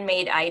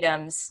 handmade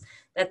items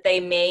that they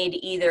made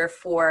either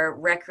for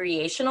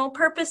recreational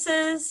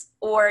purposes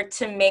or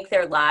to make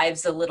their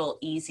lives a little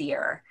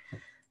easier.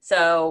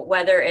 So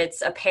whether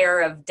it's a pair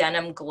of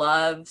denim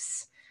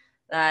gloves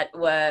that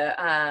were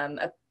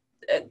a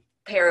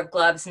pair of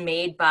gloves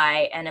made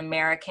by an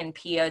American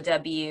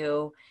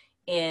POW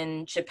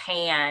in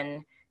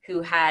Japan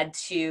who had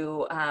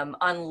to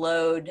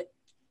unload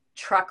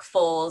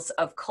truckfuls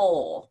of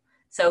coal.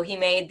 So he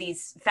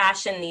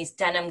fashioned these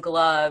denim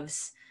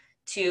gloves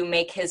to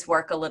make his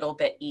work a little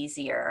bit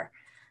easier.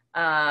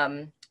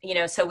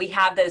 So we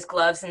have those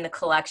gloves in the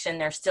collection.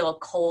 They're still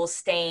coal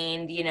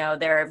stained,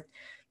 they're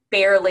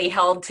barely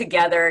held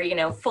together,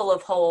 full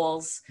of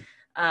holes,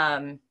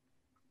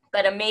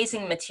 but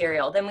amazing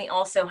material. Then we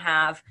also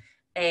have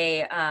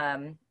a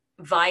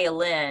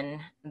violin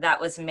that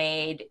was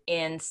made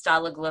in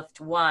Stalag Luft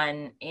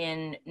 1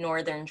 in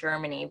northern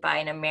Germany by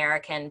an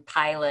American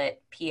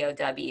pilot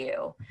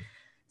POW.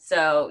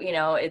 So,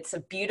 it's a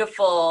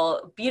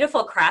beautiful,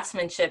 beautiful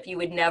craftsmanship. You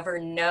would never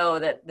know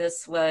that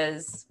this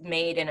was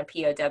made in a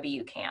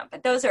POW camp.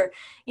 But those are,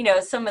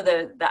 some of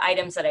the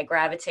items that I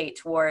gravitate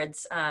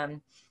towards.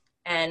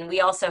 And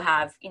we also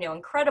have,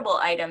 incredible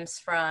items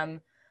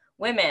from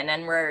women.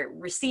 And we're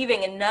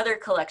receiving another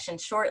collection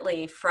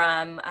shortly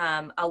from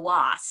a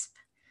WASP.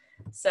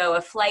 So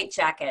a flight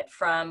jacket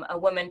from a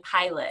woman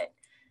pilot.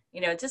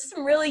 Just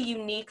some really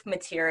unique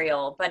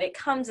material, but it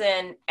comes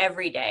in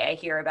every day. I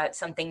hear about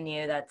something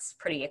new that's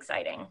pretty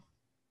exciting.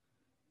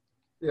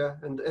 Yeah,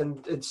 and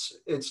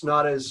it's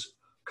not as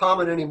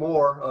common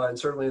anymore, and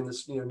certainly in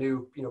this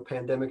new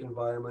pandemic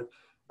environment.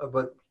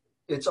 But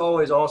it's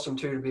always awesome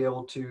too to be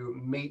able to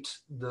meet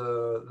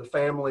the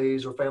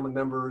families or family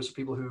members,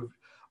 people who've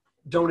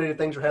donated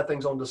things or have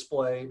things on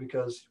display,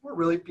 because we're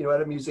really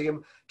at a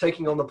museum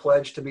taking on the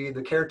pledge to be the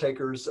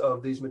caretakers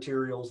of these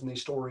materials and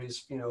these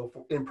stories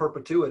in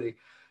perpetuity.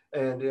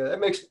 And it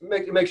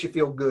makes you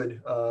feel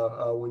good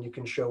when you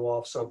can show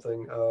off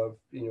something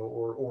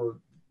or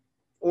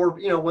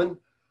when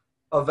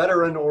a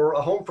veteran or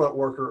a home front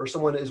worker or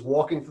someone is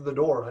walking through the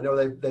door. I know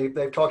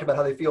they've talked about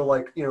how they feel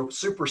like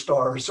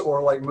superstars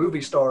or like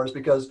movie stars,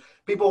 because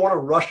people want to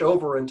rush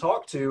over and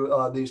talk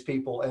to these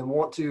people and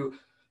want to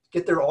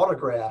get their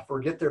autograph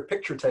or get their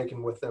picture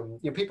taken with them.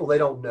 People they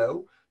don't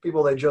know,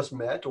 people they just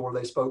met or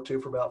they spoke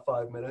to for about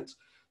 5 minutes.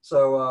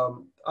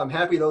 So I'm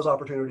happy those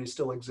opportunities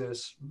still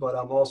exist, but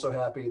I'm also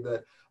happy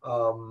that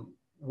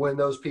when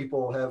those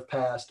people have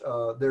passed,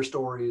 their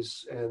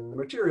stories and the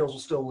materials will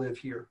still live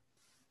here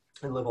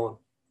and live on.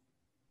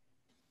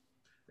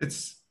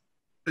 It's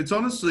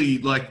honestly,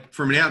 like,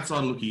 from an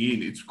outsider looking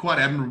in, it's quite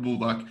admirable,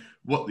 like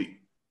what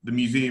the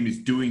museum is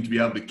doing to be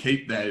able to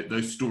keep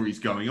those stories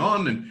going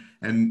on,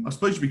 and I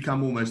suppose you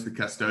become almost the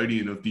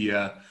custodian of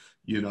the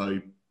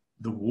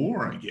the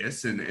war, I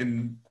guess,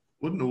 and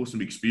what an awesome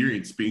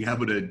experience being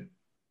able to,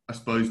 I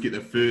suppose, get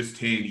the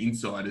first-hand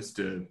insight as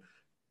to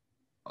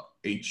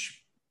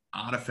each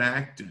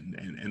artifact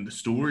and the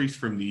stories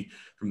from the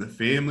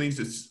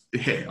families.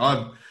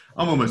 I'm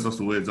almost lost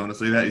for words,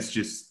 honestly. That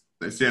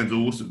sounds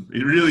awesome.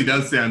 It really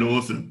does sound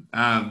awesome.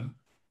 I'm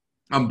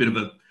a bit of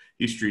a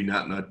history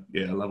nut, and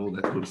I love all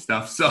that sort of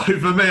stuff. So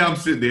for me, I'm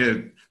sitting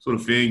there sort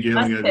of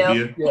fangirling over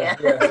here. Yeah.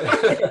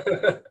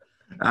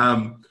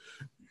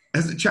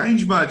 Has it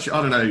changed much?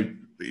 I don't know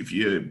if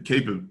you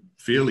keep a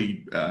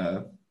fairly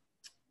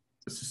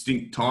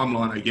succinct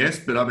timeline, I guess,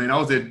 but I mean, I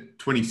was at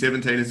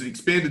 2017. Has it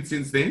expanded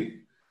since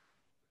then?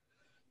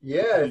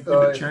 Yeah, if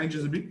it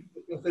changes a bit.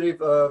 If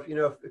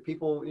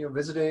people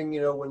visiting,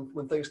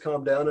 when things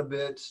calm down a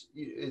bit,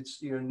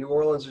 it's New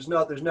Orleans.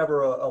 There's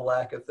never a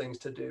lack of things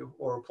to do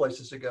or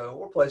places to go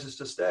or places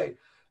to stay,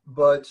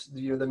 but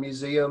the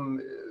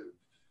museum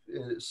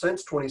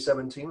since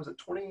 2017, was it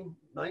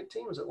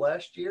 2019? Was it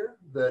last year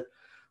that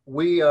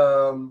we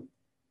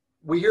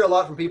hear a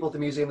lot from people at the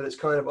museum that it's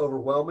kind of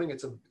overwhelming.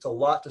 It's a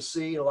lot to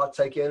see, a lot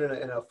to take in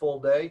a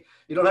full day.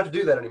 You don't have to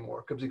do that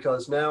anymore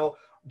because now,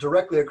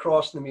 directly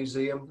across the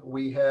museum,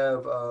 we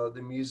have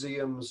the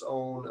museum's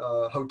own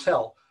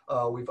hotel.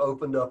 We've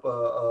opened up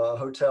a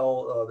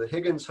hotel, the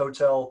Higgins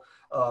Hotel,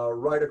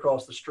 right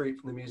across the street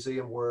from the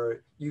museum,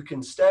 where you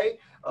can stay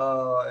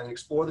and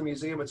explore the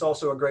museum. It's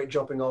also a great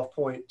jumping off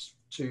point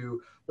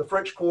to the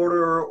French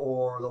Quarter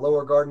or the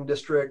Lower Garden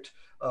District.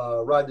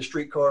 Ride the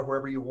streetcar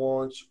wherever you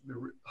want,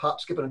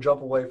 hop, skip, and a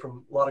jump away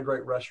from a lot of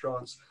great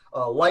restaurants.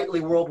 Lightly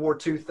World War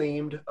II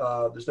themed.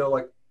 There's no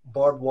like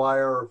barbed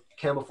wire or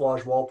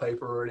camouflage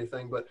wallpaper or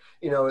anything, but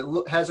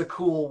it has a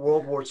cool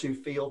World War II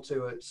feel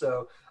to it.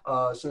 So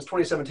since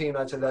 2017,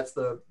 I'd say that's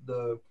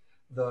the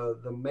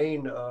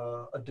main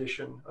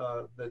addition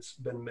that's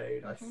been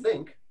made. I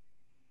think,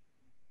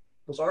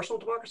 was Arsenal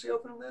Democracy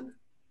open then?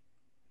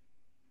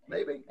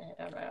 Maybe.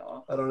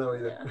 I don't know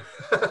either.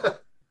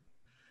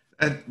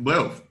 Yeah.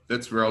 Well,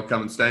 that's where I'll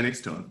come and stay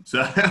next time. So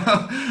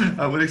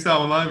next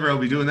time I'm over, I'll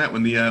be doing that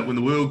when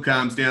the world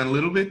calms down a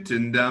little bit.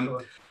 And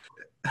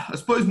I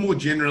suppose more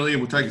generally,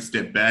 and we'll take a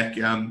step back,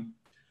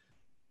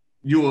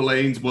 New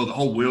Orleans, well, the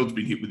whole world's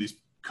been hit with this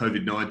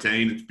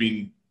COVID-19. It's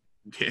been,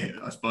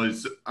 I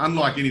suppose,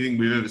 unlike anything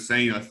we've ever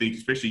seen, I think,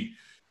 especially,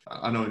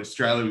 I know in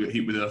Australia we got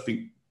hit with it. I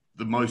think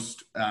the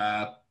most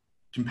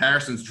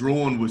comparisons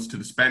drawn was to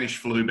the Spanish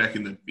flu back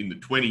in the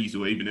 20s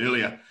or even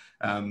earlier.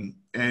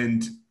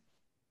 And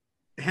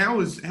how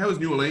has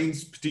New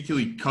Orleans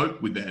particularly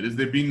coped with that? Has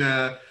there been,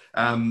 I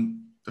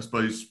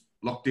suppose,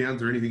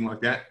 lockdowns or anything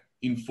like that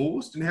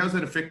enforced? And how does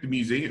that affect the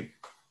museum?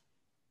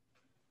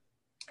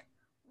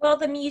 Well,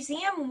 the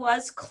museum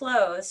was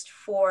closed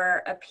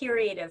for a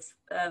period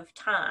of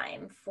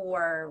time,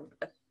 for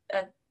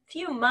a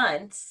few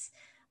months,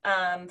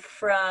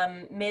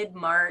 from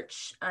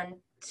mid-March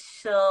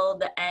until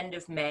the end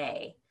of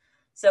May.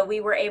 So we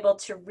were able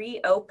to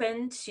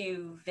reopen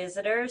to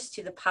visitors,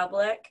 to the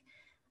public,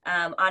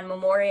 on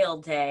Memorial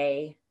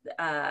Day,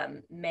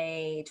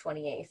 May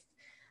 28th.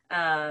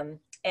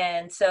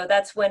 And so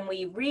that's when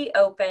we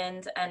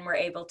reopened and were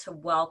able to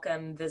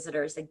welcome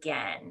visitors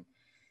again.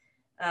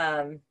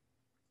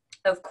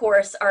 Of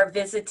course, our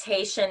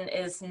visitation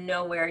is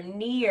nowhere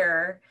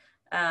near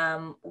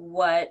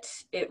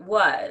what it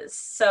was.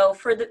 So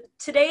for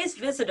today's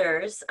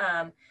visitors,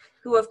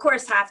 who of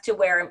course have to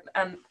wear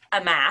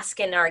a mask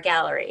in our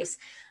galleries,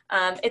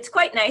 it's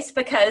quite nice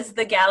because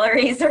the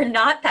galleries are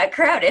not that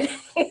crowded,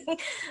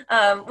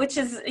 which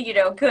is,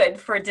 good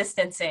for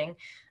distancing,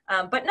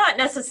 but not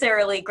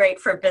necessarily great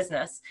for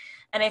business.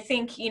 And I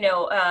think,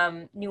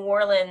 New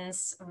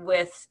Orleans,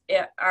 with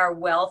our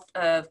wealth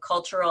of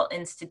cultural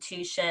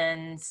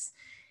institutions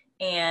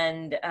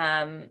and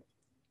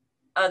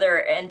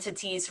other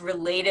entities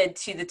related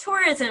to the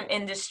tourism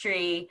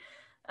industry,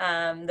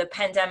 the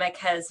pandemic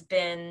has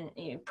been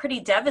pretty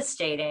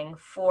devastating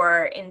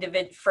for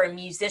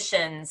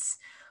musicians,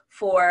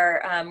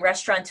 for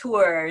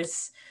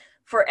restaurateurs,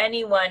 for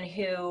anyone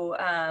who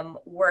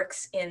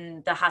works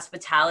in the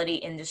hospitality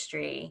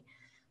industry.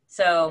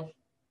 So,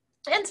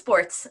 and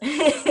sports.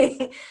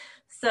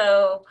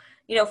 So,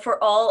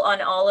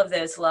 on all of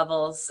those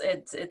levels,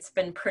 it's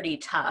been pretty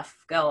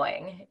tough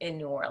going in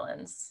New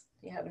Orleans.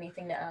 Do you have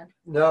anything to add?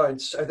 No,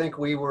 I think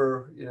we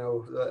were,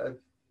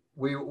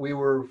 we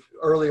were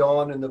early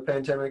on in the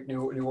pandemic.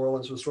 New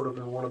Orleans was sort of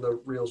in one of the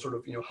real sort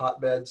of,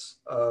 hotbeds.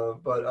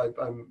 But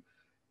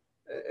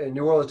and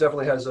New Orleans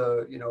definitely has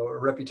a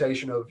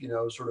reputation of,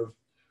 sort of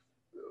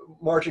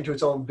marching to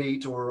its own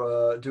beat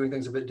or doing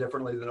things a bit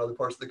differently than other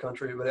parts of the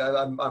country. But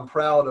I'm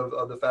proud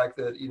of the fact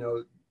that,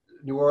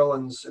 New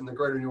Orleans and the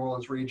greater New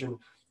Orleans region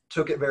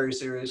took it very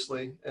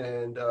seriously.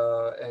 And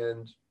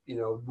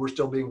we're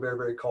still being very,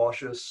 very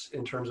cautious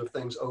in terms of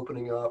things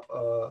opening up,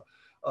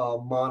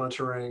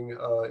 monitoring.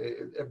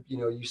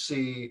 You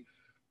see,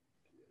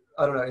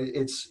 I don't know,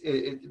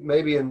 it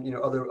maybe in,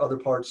 other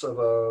parts of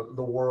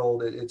the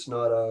world, it's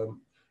not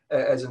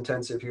as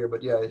intensive here,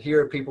 but yeah,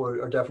 here people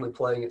are definitely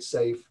playing it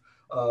safe.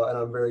 And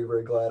I'm very,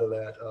 very glad of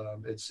that.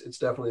 It's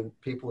definitely,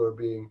 people are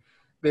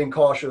being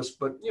cautious,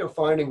 but,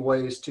 finding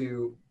ways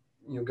to,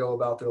 go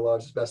about their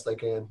lives as best they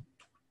can.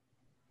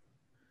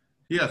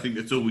 Yeah, I think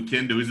that's all we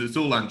can do. Is it's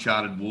all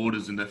uncharted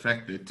waters, and the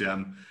fact that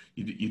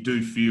you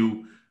do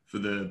feel for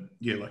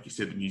like you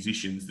said, the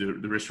musicians, the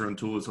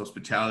restaurateurs,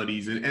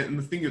 hospitalities, and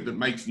the thing that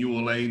makes New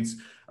Orleans,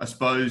 I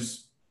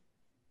suppose,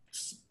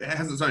 it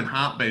has its own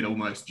heartbeat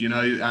almost,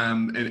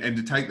 and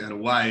to take that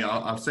away,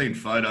 I've seen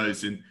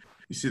photos and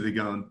you see they're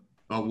going,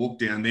 I'll walk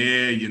down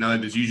there,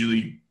 there's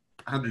usually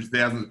hundreds of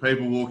thousands of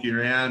people walking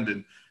around,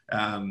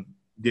 and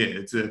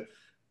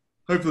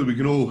hopefully we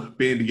can all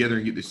band together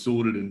and get this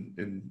sorted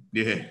and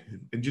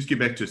just get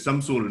back to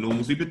some sort of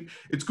normalcy. But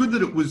it's good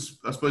that it was,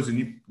 I suppose,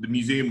 the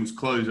museum was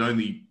closed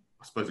only,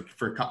 I suppose,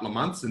 for a couple of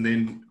months, and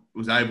then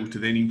was able to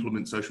then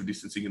implement social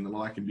distancing and the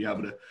like and be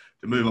able to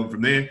move on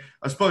from there.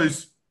 I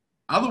suppose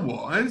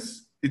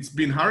otherwise it's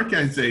been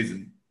hurricane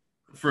season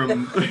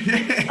from...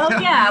 Oh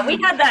yeah,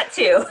 we had that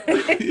too.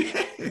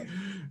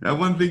 Now,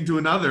 one thing to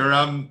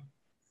another,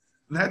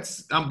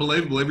 that's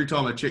unbelievable. Every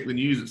time I check the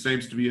news, it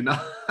seems to be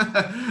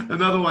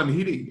another one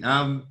hitting.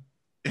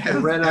 We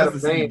ran out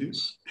of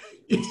names.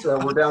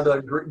 We're down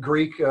to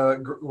Greek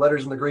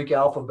letters in the Greek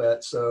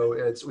alphabet,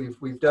 so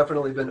we've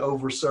definitely been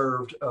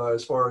overserved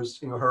as far as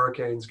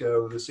hurricanes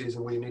go this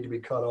season. We need to be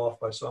cut off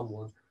by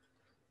someone.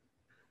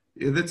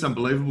 Yeah, that's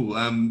unbelievable.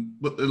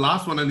 But the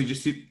last one only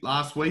just hit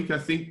last week, I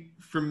think,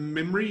 from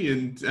memory.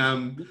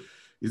 And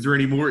is there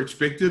any more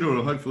expected,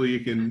 or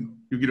hopefully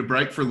you'll get a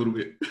break for a little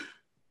bit?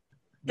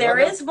 There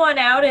is one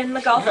out in the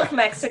Gulf of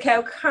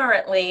Mexico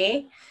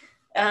currently.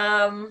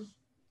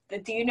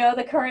 Do you know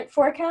the current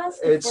forecast?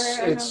 It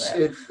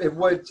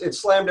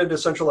slammed into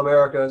Central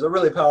America. It's a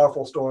really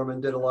powerful storm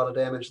and did a lot of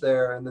damage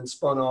there, and then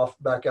spun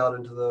off back out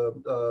into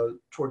the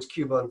towards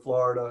Cuba and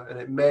Florida, and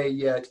it may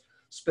yet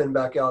spin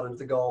back out into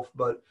the Gulf,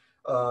 but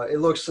it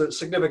looks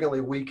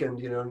significantly weakened.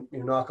 You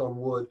knock on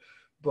wood.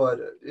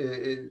 But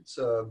it's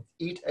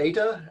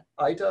Eta.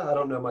 I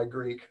don't know my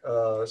Greek,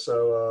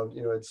 so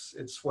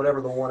it's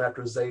whatever the one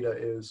after Zeta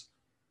is.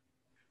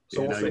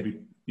 So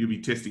you'll be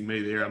testing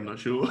me there. I'm not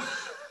sure.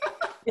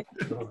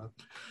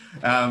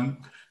 Well,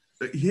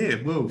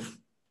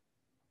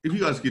 if you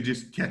guys could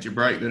just catch a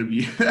break, that'd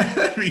be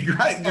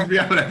great. Just be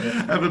able to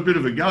have a bit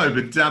of a go.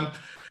 But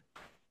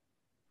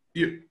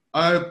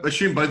I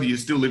assume both of you are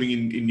still living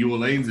in New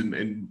Orleans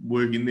and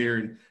working there.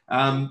 And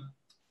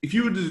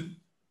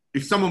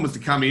if someone was to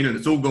come in and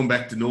it's all gone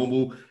back to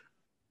normal,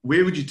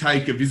 where would you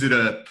take a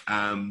visitor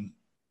on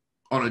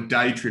a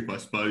day trip, I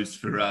suppose,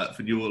 for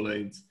New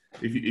Orleans,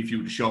 if you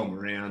were to show them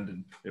around,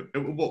 and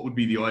what would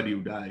be the ideal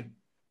day?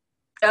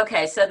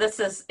 Okay, so this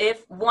is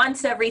if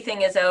once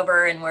everything is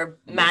over and we're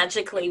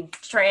magically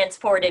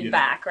transported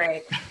back,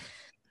 right?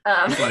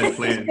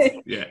 Plans.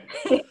 Yeah.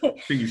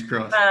 Fingers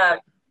crossed.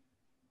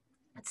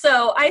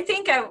 So I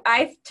think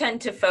I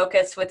tend to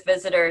focus with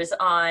visitors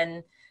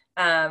on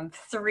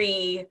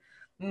three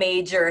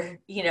major,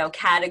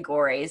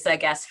 categories, I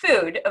guess.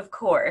 Food, of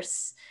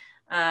course,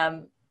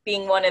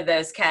 being one of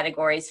those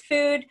categories.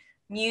 Food,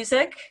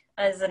 music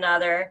as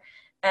another,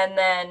 and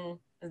then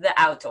the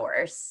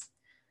outdoors.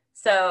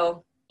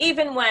 So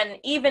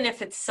even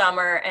if it's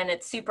summer and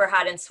it's super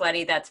hot and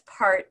sweaty, that's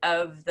part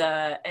of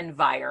the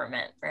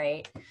environment,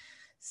 right?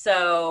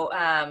 So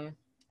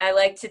I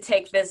like to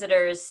take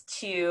visitors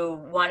to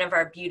one of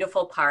our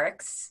beautiful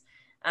parks.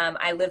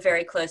 I live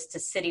very close to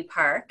City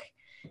Park,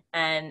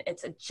 and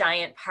it's a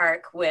giant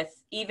park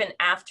with, even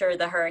after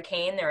the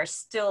hurricane, there are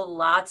still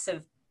lots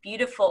of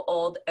beautiful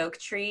old oak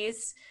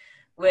trees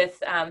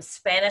with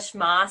Spanish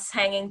moss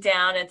hanging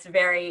down. It's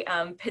very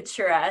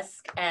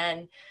picturesque,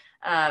 and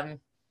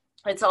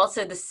it's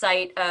also the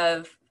site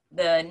of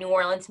the New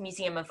Orleans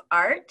Museum of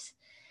Art,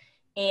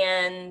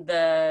 and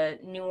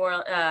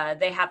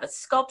they have a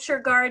sculpture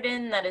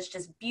garden that is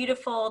just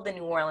beautiful, the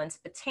New Orleans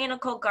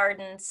Botanical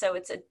Garden. So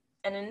it's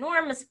an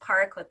enormous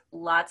park with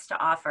lots to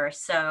offer.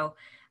 So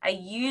I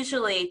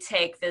usually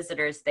take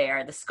visitors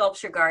there. The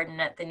sculpture garden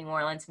at the New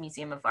Orleans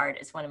Museum of Art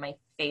is one of my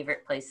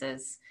favorite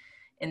places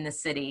in the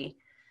city,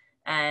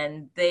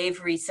 and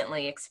they've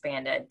recently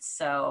expanded.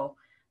 So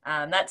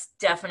that's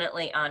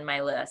definitely on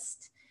my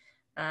list.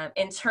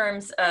 In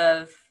terms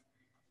of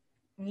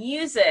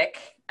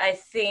music, I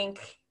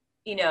think,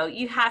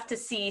 you have to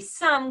see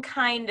some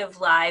kind of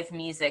live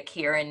music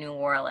here in New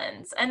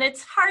Orleans. And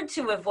it's hard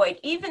to avoid.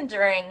 Even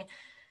during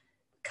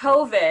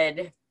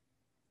COVID,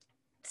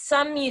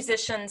 some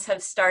musicians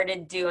have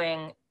started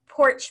doing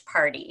porch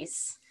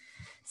parties.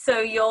 So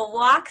you'll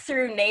walk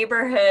through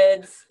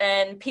neighborhoods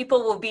and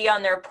people will be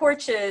on their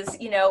porches,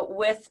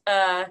 with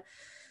an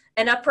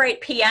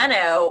upright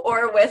piano,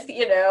 or with,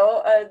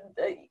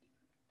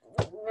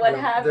 what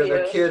have you.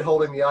 The kid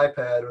holding the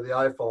iPad or the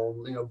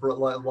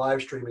iPhone,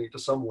 live streaming it to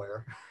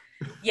somewhere.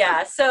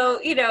 Yeah, so,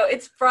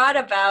 it's brought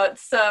about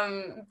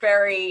some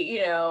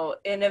very,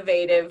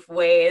 innovative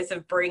ways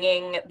of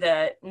bringing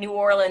the New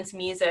Orleans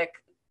music,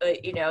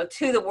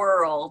 to the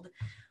world.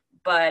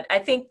 But I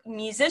think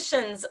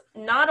musicians,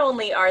 not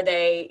only are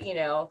they,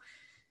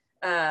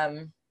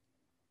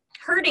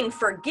 hurting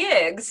for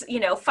gigs,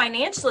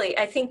 financially,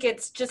 I think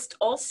it's just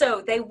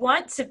also they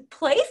want to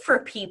play for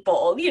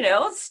people,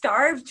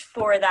 starved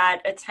for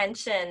that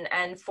attention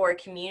and for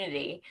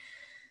community.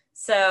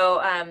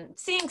 So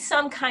seeing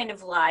some kind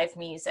of live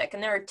music,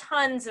 and there are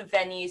tons of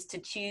venues to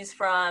choose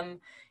from,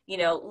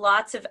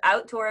 lots of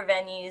outdoor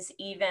venues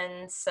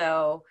even.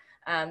 So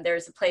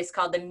there's a place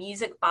called the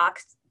Music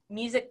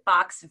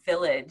Box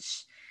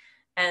Village,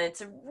 and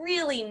it's a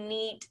really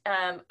neat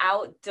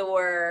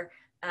outdoor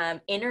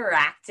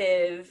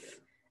interactive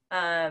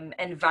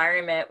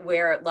environment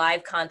where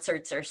live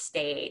concerts are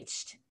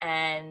staged.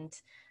 And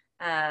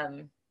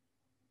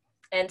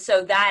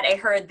so that, I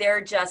heard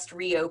they're just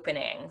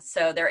reopening,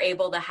 so they're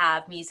able to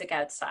have music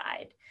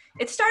outside.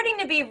 It's starting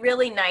to be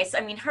really nice. I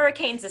mean,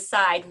 hurricanes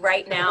aside,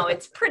 right now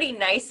it's pretty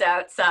nice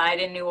outside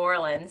in New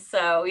Orleans,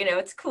 so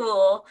it's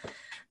cool.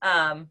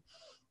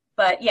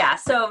 But yeah,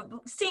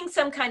 so seeing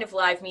some kind of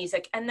live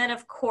music, and then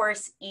of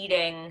course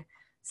eating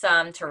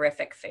some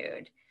terrific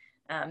food.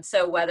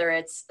 So whether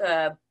it's,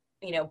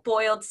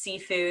 boiled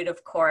seafood,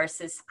 of course,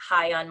 is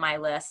high on my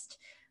list.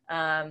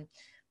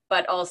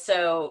 But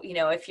also,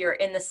 if you're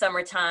in the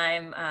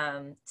summertime,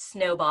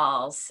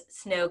 snowballs,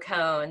 snow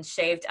cones,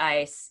 shaved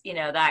ice,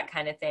 that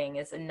kind of thing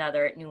is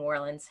another New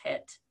Orleans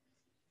hit.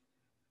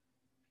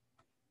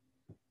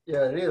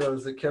 Yeah, any of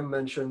those that Kim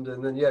mentioned.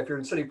 And then, if you're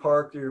in City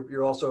Park,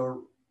 you're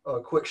also a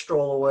quick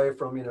stroll away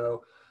from,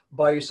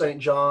 Bayou St.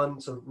 John.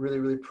 It's a really,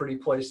 really pretty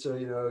place to,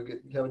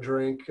 have a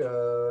drink,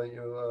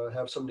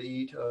 have something to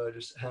eat,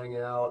 just hang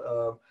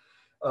out.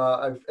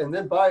 And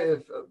then by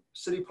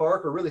City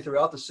Park, or really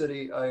throughout the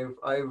city,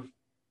 I've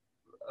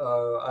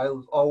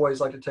always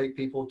like to take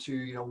people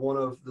to, one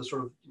of the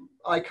sort of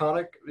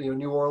iconic,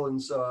 New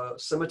Orleans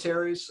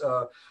cemeteries.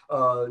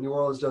 New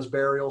Orleans does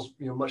burials,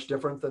 much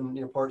different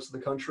than, parts of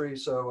the country.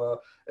 So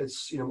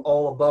it's,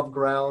 all above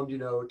ground,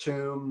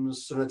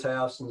 tombs,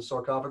 cenotaphs, and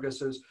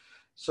sarcophaguses.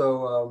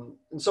 So,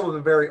 and some of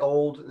them very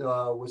old,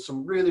 with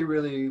some really,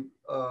 really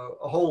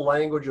a whole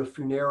language of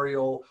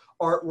funereal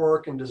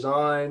artwork and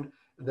design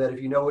that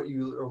if you know what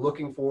you are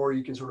looking for,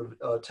 you can sort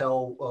of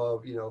tell,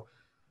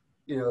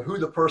 who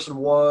the person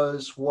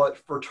was, what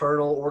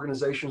fraternal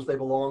organizations they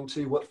belong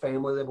to, what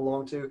family they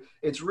belong to.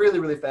 It's really,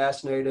 really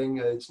fascinating.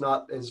 It's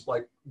not as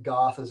like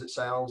goth as it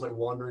sounds, like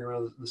wandering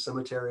around the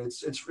cemetery.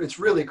 It's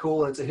really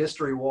cool, and it's a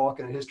history walk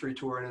and a history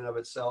tour in and of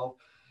itself.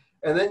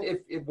 And then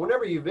if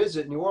whenever you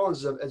visit, New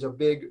Orleans is it's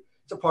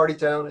a party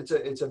town.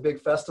 It's a big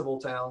festival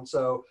town.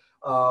 So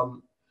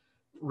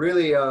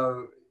really,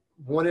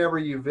 whenever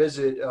you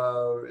visit,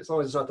 as long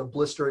as it's not the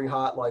blistering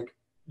hot like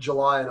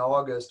July and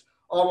August,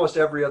 almost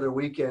every other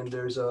weekend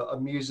there's a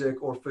music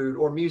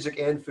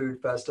and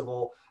food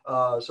festival.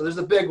 So there's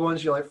the big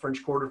ones, like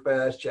French Quarter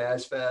Fest,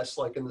 Jazz Fest,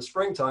 like in the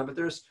springtime. But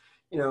there's,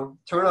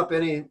 turn up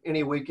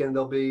any weekend,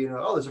 there'll be,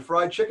 there's a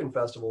fried chicken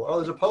festival. Oh,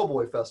 there's a po'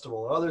 boy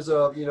festival. Oh, there's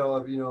a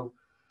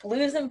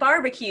blues and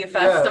barbecue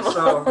festival.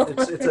 Yeah,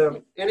 so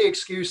it's any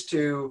excuse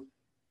to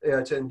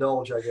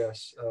indulge, I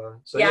guess.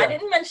 I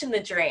didn't mention the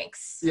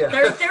drinks. Yeah,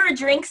 there are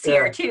drinks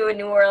here too in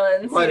New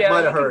Orleans. Might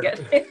have heard.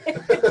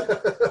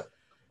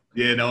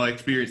 Yeah, no, I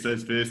experienced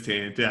those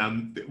firsthand.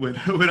 When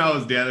I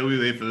was down there, we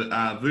were there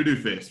for Voodoo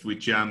Fest,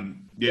 which that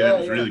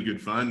was really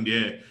good fun.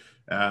 Yeah,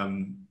 I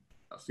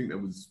think that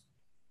was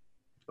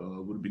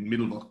would have been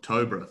middle of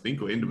October, I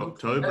think, or end of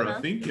October,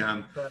 I think.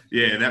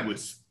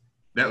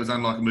 That was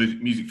unlike a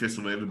music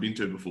festival I've ever been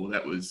to before.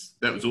 That was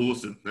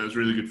awesome. That was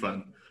really good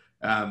fun.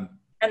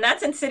 And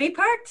that's in City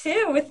Park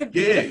too, with the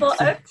beautiful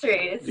oak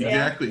trees.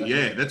 Exactly.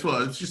 Yeah, that's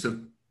why it's just a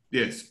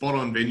spot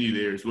on venue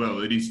there as well.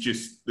 It is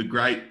just the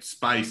great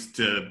space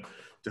to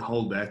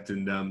hold that,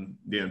 and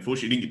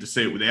unfortunately, didn't get to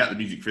see it without the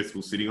music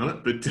festival sitting on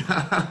it. But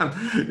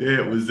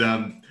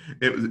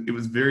it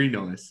was very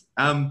nice.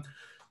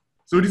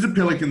 So it is a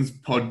Pelicans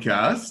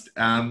podcast.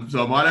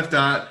 So I might have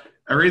to.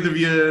 Are either of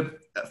you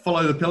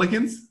follow the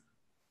Pelicans?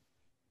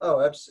 Oh,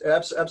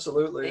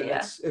 absolutely.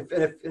 Yeah.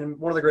 And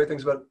one of the great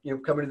things about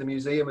coming to the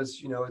museum is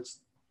it's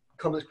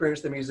come experience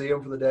the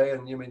museum for the day,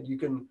 and you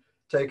can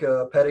take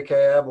a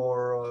pedicab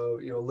or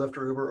Lyft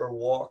or Uber or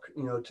walk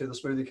to the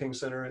Smoothie King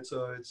Center.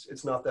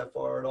 It's not that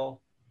far at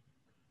all.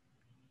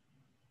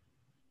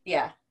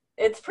 Yeah,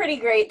 it's pretty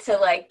great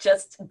to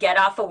just get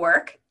off of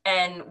work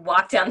and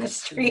walk down the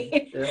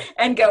street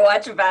and go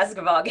watch a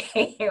basketball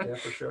game. Yeah,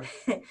 for sure.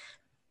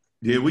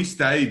 Yeah, we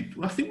stayed.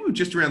 Well, I think we were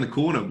just around the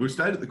corner. We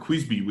stayed at the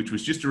Quisby, which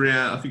was just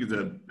around. I think it's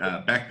a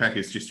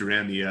backpackers just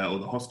around the or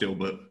the hostel,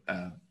 but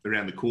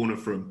around the corner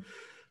from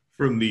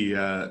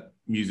the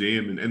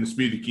museum and the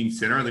Smoothie King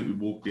Centre. I think we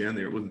walked down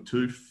there. It wasn't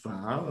too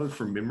far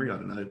from memory. I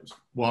don't know. It was a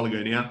while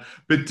ago now.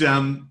 But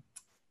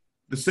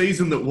the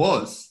season that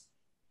was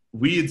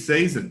weird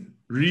season,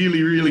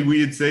 really, really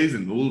weird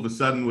season. All of a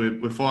sudden,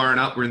 we're firing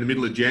up. We're in the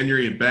middle of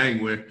January, and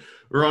bang,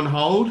 we're on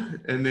hold,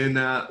 and then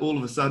all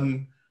of a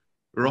sudden,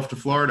 we're off to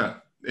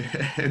Florida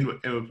and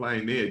we're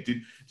playing there.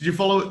 Did you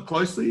follow it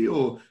closely,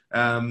 or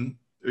are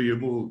you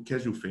more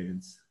casual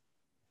fans?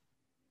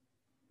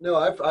 No,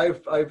 I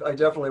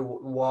definitely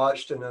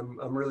watched, and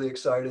I'm really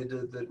excited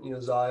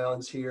that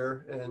Zion's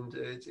here, and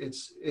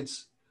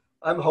it's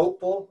I'm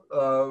hopeful.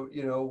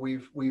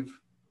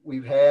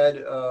 We've had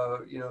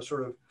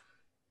sort of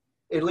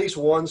at least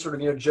one sort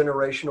of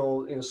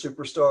generational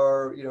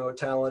superstar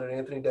talent in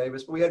Anthony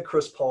Davis, but we had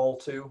Chris Paul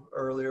too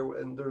earlier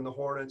and during the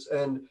Hornets,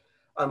 and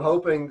I'm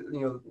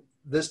hoping,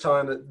 this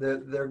time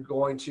that they're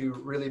going to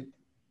really,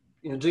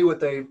 do what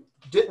they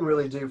didn't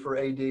really do for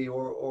AD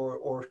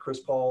or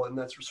Chris Paul, and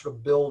that's sort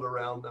of build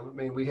around them. I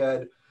mean, we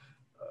had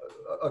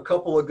a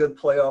couple of good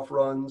playoff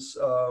runs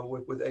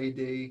with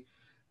AD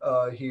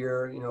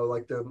here,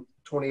 like the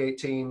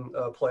 2018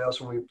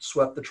 playoffs when we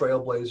swept the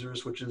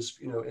Trailblazers, which is,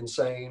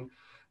 insane.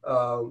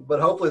 But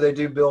hopefully they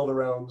do build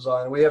around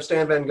Zion. We have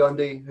Stan Van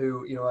Gundy,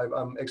 who,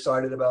 I'm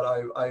excited about.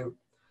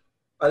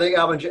 I think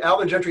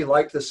Alvin Gentry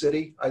liked the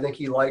city. I think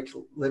he liked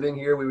living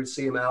here. We would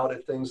see him out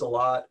at things a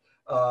lot.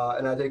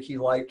 And I think he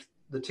liked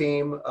the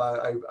team.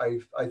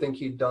 I think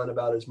he'd done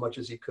about as much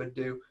as he could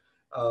do.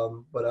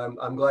 But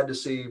I'm glad to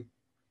see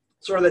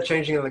sort of that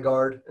changing in the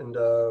guard and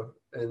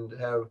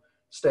have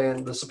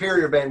Stan, the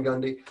superior Van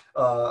Gundy,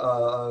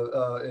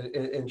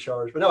 in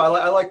charge. But no,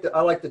 I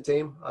like the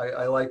team.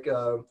 I like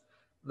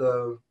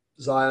the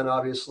Zion,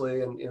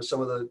 obviously, and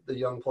some of the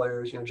young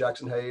players,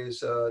 Jackson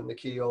Hayes,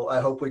 Nikhil. I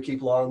hope we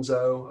keep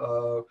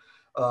Lonzo.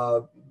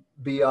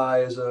 Bi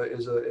is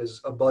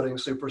a budding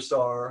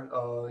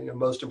superstar,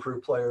 most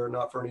improved player,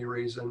 not for any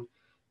reason.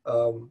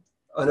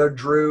 I know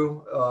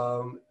Drew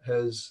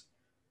has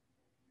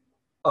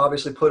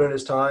obviously put in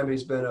his time.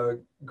 He's been a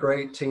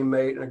great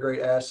teammate and a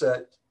great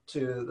asset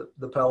to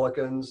the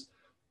Pelicans.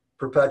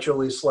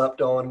 Perpetually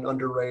slept on and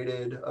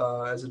underrated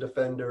as a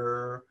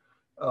defender.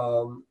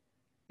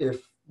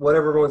 If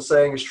whatever everyone's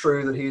saying is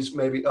true, that he's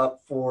maybe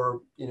up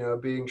for,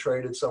 being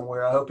traded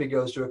somewhere, I hope he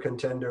goes to a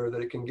contender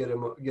that it can get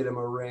him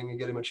a ring and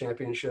get him a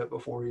championship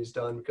before he's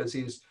done, because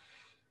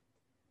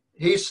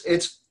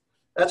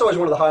that's always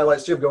one of the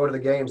highlights too of going to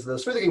the games. The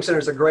Smoothie King Center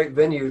is a great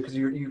venue because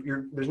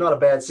you're there's not a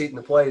bad seat in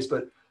the place,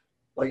 but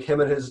like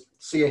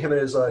seeing him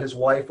and his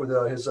wife with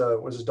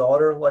his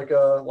daughter like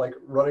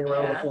running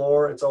around the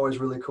floor, it's always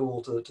really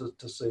cool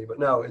to see. But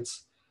no,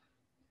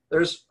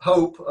 there's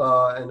hope,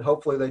 and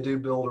hopefully they do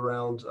build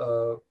around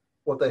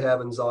what they have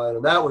in Zion.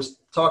 And that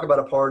was, talk about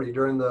a party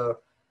during the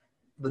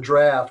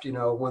draft,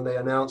 when they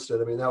announced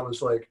it. I mean, that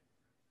was like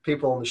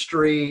people on the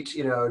street,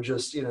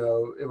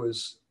 it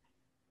was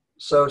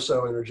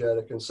so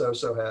energetic and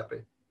so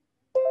happy.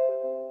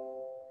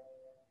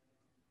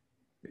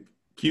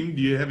 Kim,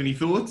 do you have any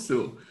thoughts,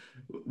 or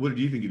what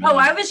do you think?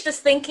 I was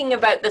just thinking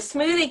about the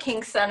Smoothie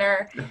King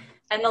Center,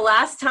 and the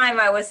last time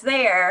I was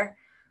there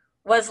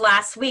was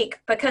last week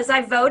because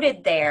I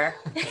voted there.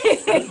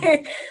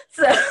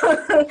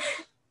 So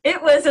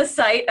it was a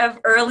site of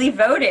early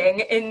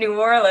voting in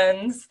New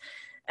Orleans.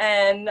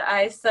 And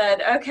I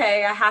said,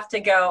 okay, I have to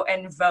go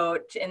and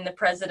vote in the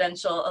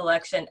presidential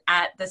election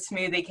at the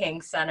Smoothie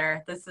King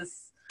Center. This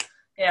is,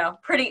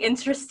 pretty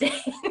interesting.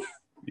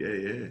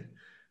 Yeah.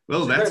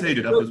 Well, that's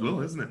heated up as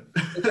well, isn't it?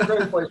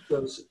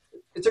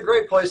 It's a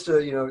great place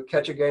to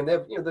catch a game.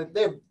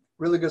 They have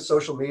really good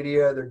social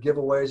media. Their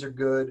giveaways are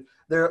good.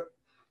 The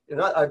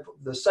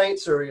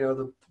Saints are,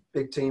 the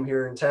big team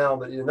here in town,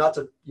 but not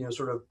to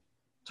sort of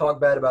talk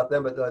bad about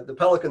them, but the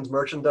Pelicans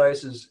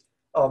merchandise is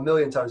a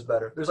million times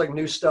better. There's like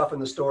new stuff in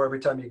the store every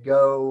time you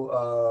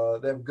go.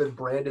 They have good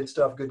branded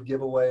stuff, good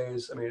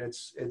giveaways. I mean,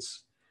 it's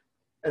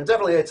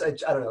definitely I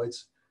don't know,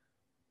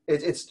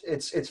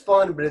 it's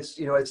fun, but it's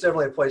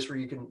definitely a place where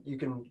you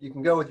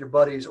can go with your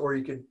buddies, or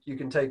you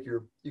can take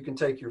your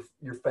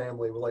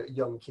family with like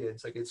young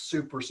kids. Like it's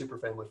super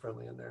family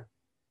friendly in there.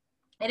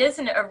 It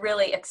isn't a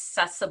really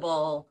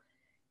accessible,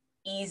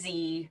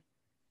 easy,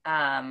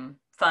 fun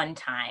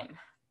time.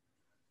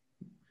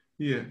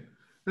 Yeah,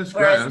 that's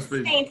great. Whereas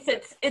the Saints,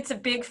 it's a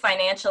big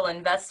financial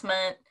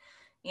investment.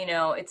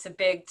 It's a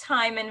big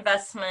time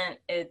investment.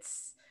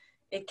 It's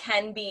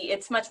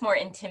much more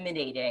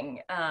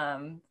intimidating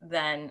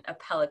than a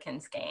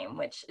Pelicans game,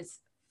 which is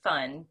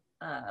fun.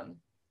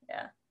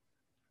 Yeah.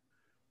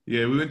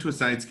 Yeah, we went to a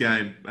Saints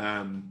game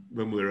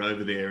when we were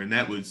over there, and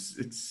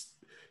it's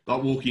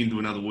like walking into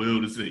another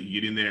world, isn't it? You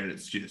get in there and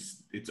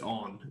it's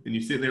on, and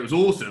you sit there. It was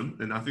awesome,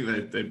 and I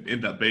think they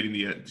ended up beating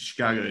the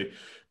Chicago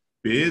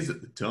Bears at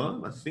the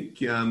time, I think,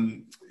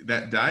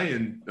 that day.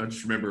 And I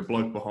just remember a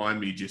bloke behind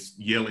me just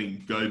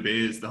yelling, "Go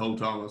Bears," the whole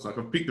time. I was like,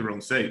 I've picked the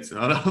wrong seats. And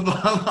I don't know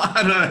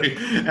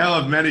how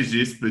I've managed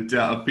this, but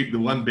I've picked the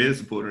one Bears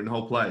supporter in the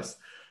whole place.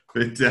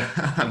 But,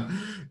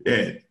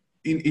 yeah,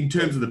 in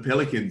terms of the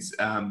Pelicans,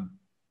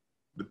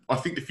 I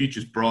think the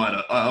future's bright.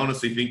 I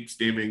honestly think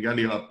Stan Van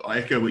Gundy, I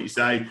echo what you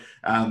say,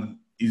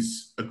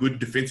 is a good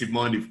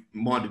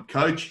defensive-minded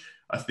coach.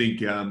 I think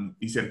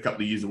he's had a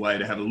couple of years away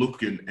to have a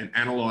look and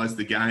analyse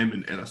the game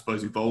and I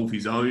suppose evolve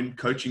his own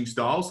coaching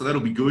style. So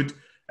that'll be good.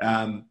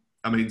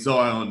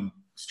 Zion's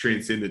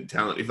transcendent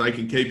talent. If they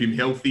can keep him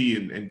healthy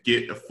and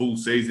get a full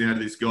season out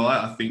of this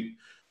guy, I think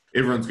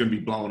everyone's going to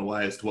be blown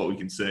away as to what we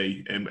can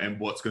see and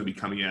what's going to be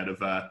coming out of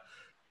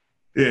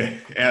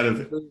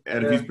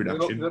his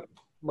production.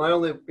 My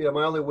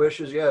only wish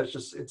is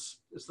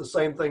it's the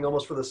same thing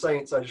almost for the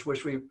Saints. I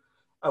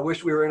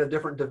wish we were in a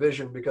different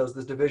division, because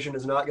this division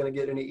is not going to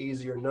get any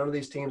easier. None of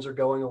these teams are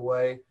going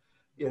away,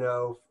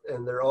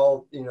 and they're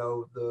all,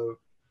 the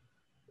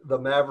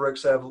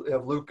Mavericks have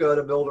Luka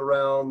to build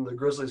around. The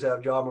Grizzlies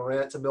have Ja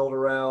Morant to build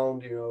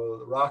around.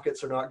 The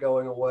Rockets are not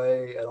going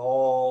away at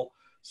all.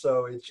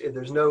 So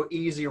there's no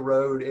easy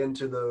road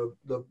into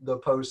the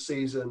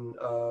postseason,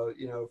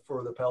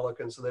 for the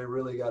Pelicans. So they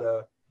really got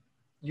to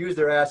use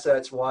their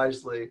assets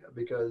wisely,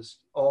 because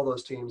all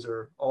those teams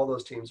are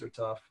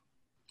tough.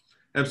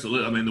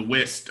 Absolutely. I mean, the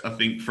West, I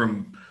think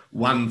from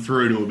 1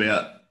 through to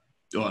about,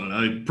 I don't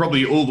know,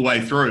 probably all the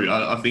way through,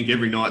 I think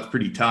every night's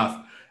pretty tough.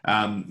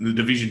 The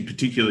division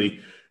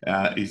particularly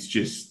is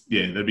just,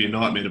 that'd be a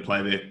nightmare to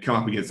play there, come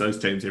up against those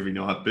teams every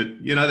night.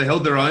 But, they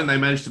held their own. They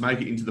managed to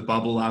make it into the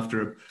bubble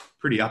after a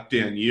pretty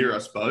up-down year, I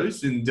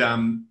suppose. And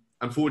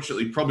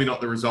unfortunately, probably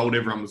not the result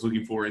everyone was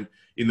looking for in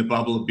the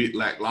bubble, a bit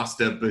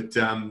lackluster. But,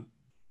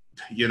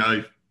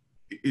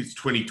 it's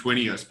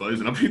 2020, I suppose,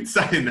 and I've been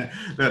saying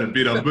that a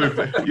bit.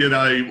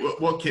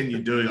 What can you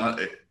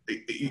do?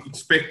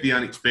 Expect the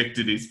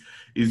unexpected is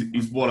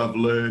what I've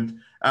learned.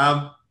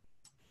 I'd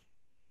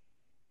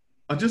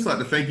just like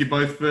to thank you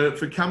both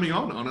for coming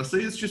on.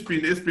 Honestly,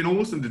 it's been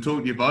awesome to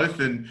talk to you both.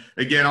 And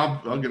again,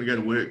 I'm going to go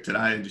to work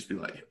today and just be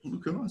like,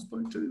 look who I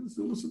spoke to. This is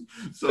awesome,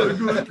 so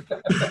good.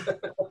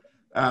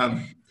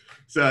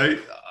 So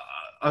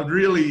I'd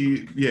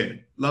really,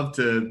 love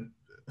to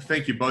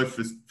thank you both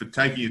for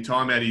taking your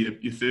time out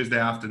of your Thursday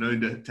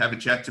afternoon to have a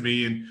chat to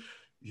me. And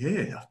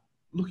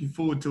looking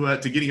forward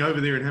to getting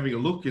over there and having a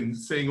look and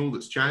seeing all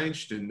that's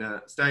changed and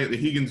staying at the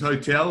Higgins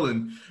Hotel,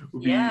 and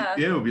we'll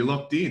be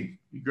locked in.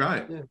 It'll be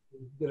great.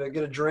 Yeah,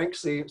 get a drink,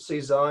 see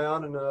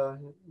Zion, and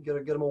get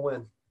him a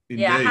win.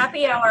 Indeed. Yeah,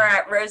 happy hour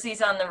at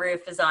Rosie's on the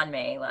Roof is on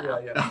me.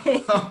 Wow. Yeah.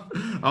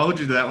 I'll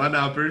hold you to that one.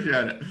 I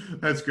appreciate it.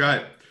 That's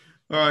great.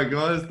 All right,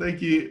 guys.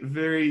 Thank you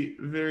very,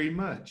 very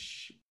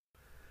much.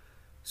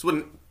 So what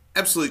an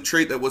absolute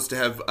treat that was to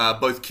have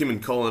both Kim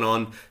and Collin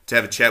on to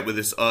have a chat with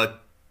us.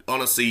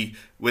 Honestly,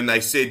 when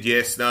they said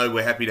yes, no,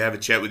 we're happy to have a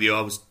chat with you,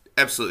 I was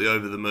absolutely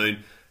over the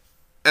moon.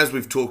 As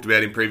we've talked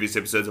about in previous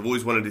episodes, I've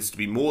always wanted this to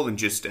be more than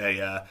just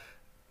a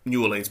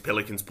New Orleans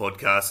Pelicans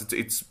podcast.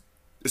 It's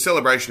a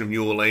celebration of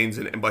New Orleans,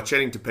 and by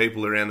chatting to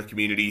people around the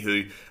community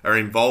who are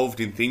involved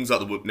in things like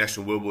the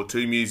National World War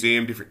II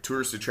Museum, different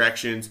tourist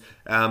attractions,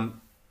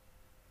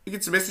 it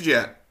gets the message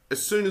out.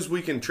 As soon as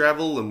we can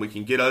travel and we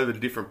can get over to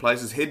different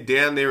places, head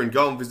down there and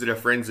go and visit our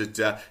friends at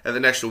the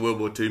National World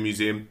War II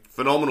Museum.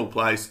 Phenomenal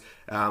place,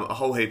 a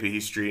whole heap of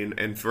history.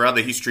 And for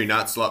other history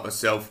nuts like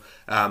myself,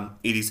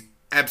 it is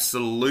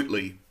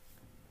absolutely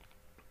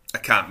a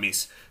can't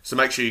miss. So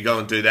make sure you go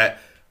and do that.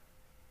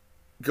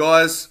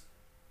 Guys,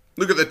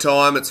 look at the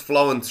time. It's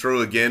flowing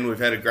through again. We've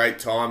had a great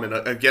time. And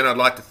again, I'd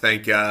like to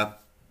thank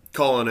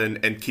Collin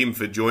and Kim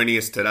for joining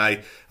us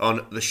today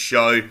on the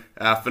show.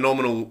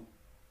 Phenomenal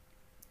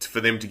for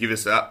them to give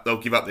us up.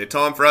 They'll give up their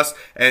time for us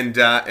and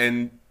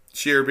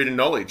share a bit of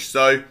knowledge.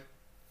 So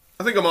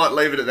I think I might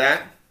leave it at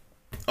that.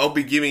 I'll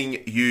be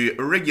giving you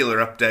regular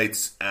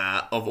updates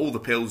of all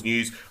the Pels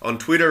news on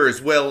Twitter, as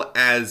well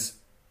as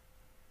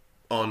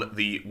on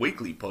the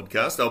weekly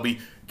podcast. I'll be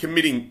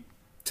committing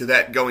to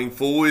that going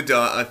forward.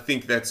 I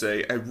think that's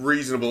a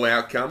reasonable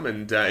outcome,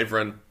 and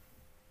everyone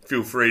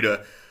feel free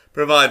to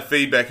provide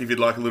feedback if you'd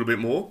like a little bit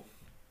more.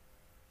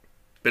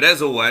 But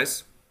as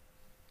always,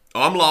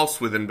 I'm Lyle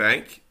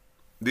Swithenbank.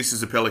 This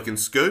is a Pelican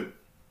Scoop.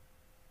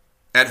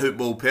 At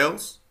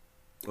HoopballPels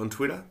on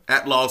Twitter.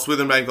 At Lyle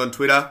Swithenbank on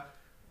Twitter.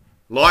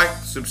 Like,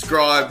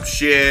 subscribe,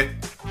 share,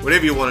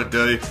 whatever you want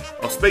to do.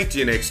 I'll speak to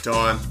you next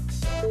time.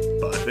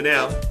 Bye for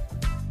now.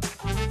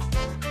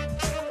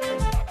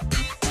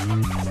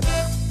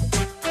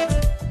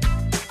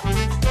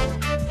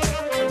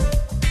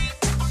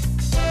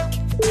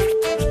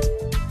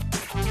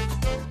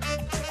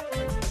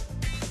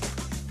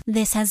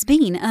 This has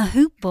been a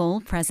Hoop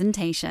Ball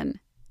presentation.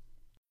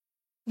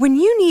 When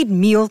you need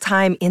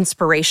mealtime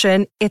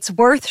inspiration, it's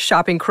worth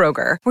shopping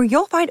Kroger, where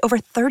you'll find over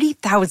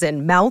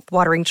 30,000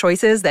 mouth-watering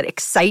choices that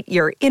excite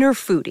your inner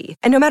foodie.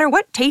 And no matter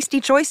what tasty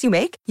choice you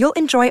make, you'll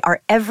enjoy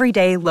our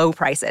everyday low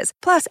prices,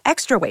 plus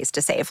extra ways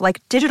to save,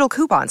 like digital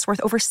coupons worth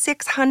over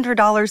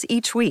 $600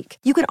 each week.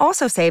 You can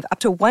also save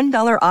up to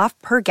 $1 off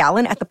per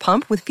gallon at the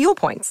pump with fuel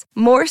points.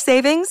 More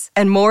savings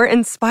and more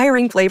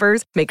inspiring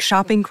flavors make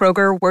shopping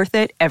Kroger worth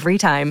it every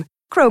time.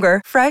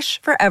 Kroger,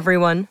 fresh for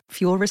everyone.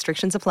 Fuel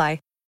restrictions apply.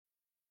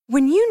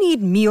 When you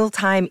need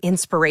mealtime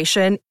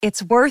inspiration,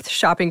 it's worth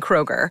shopping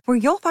Kroger, where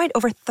you'll find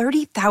over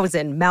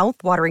 30,000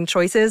 mouth-watering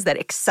choices that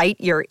excite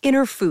your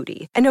inner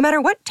foodie. And no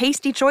matter what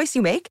tasty choice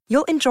you make,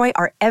 you'll enjoy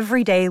our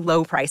everyday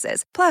low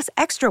prices, plus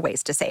extra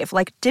ways to save,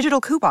 like digital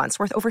coupons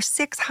worth over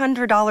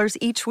 $600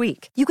 each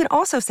week. You can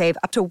also save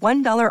up to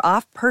 $1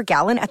 off per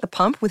gallon at the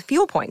pump with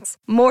fuel points.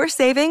 More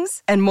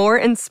savings and more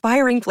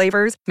inspiring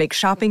flavors make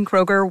shopping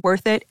Kroger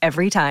worth it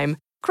every time.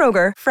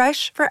 Kroger,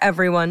 fresh for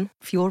everyone.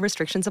 Fuel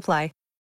restrictions apply.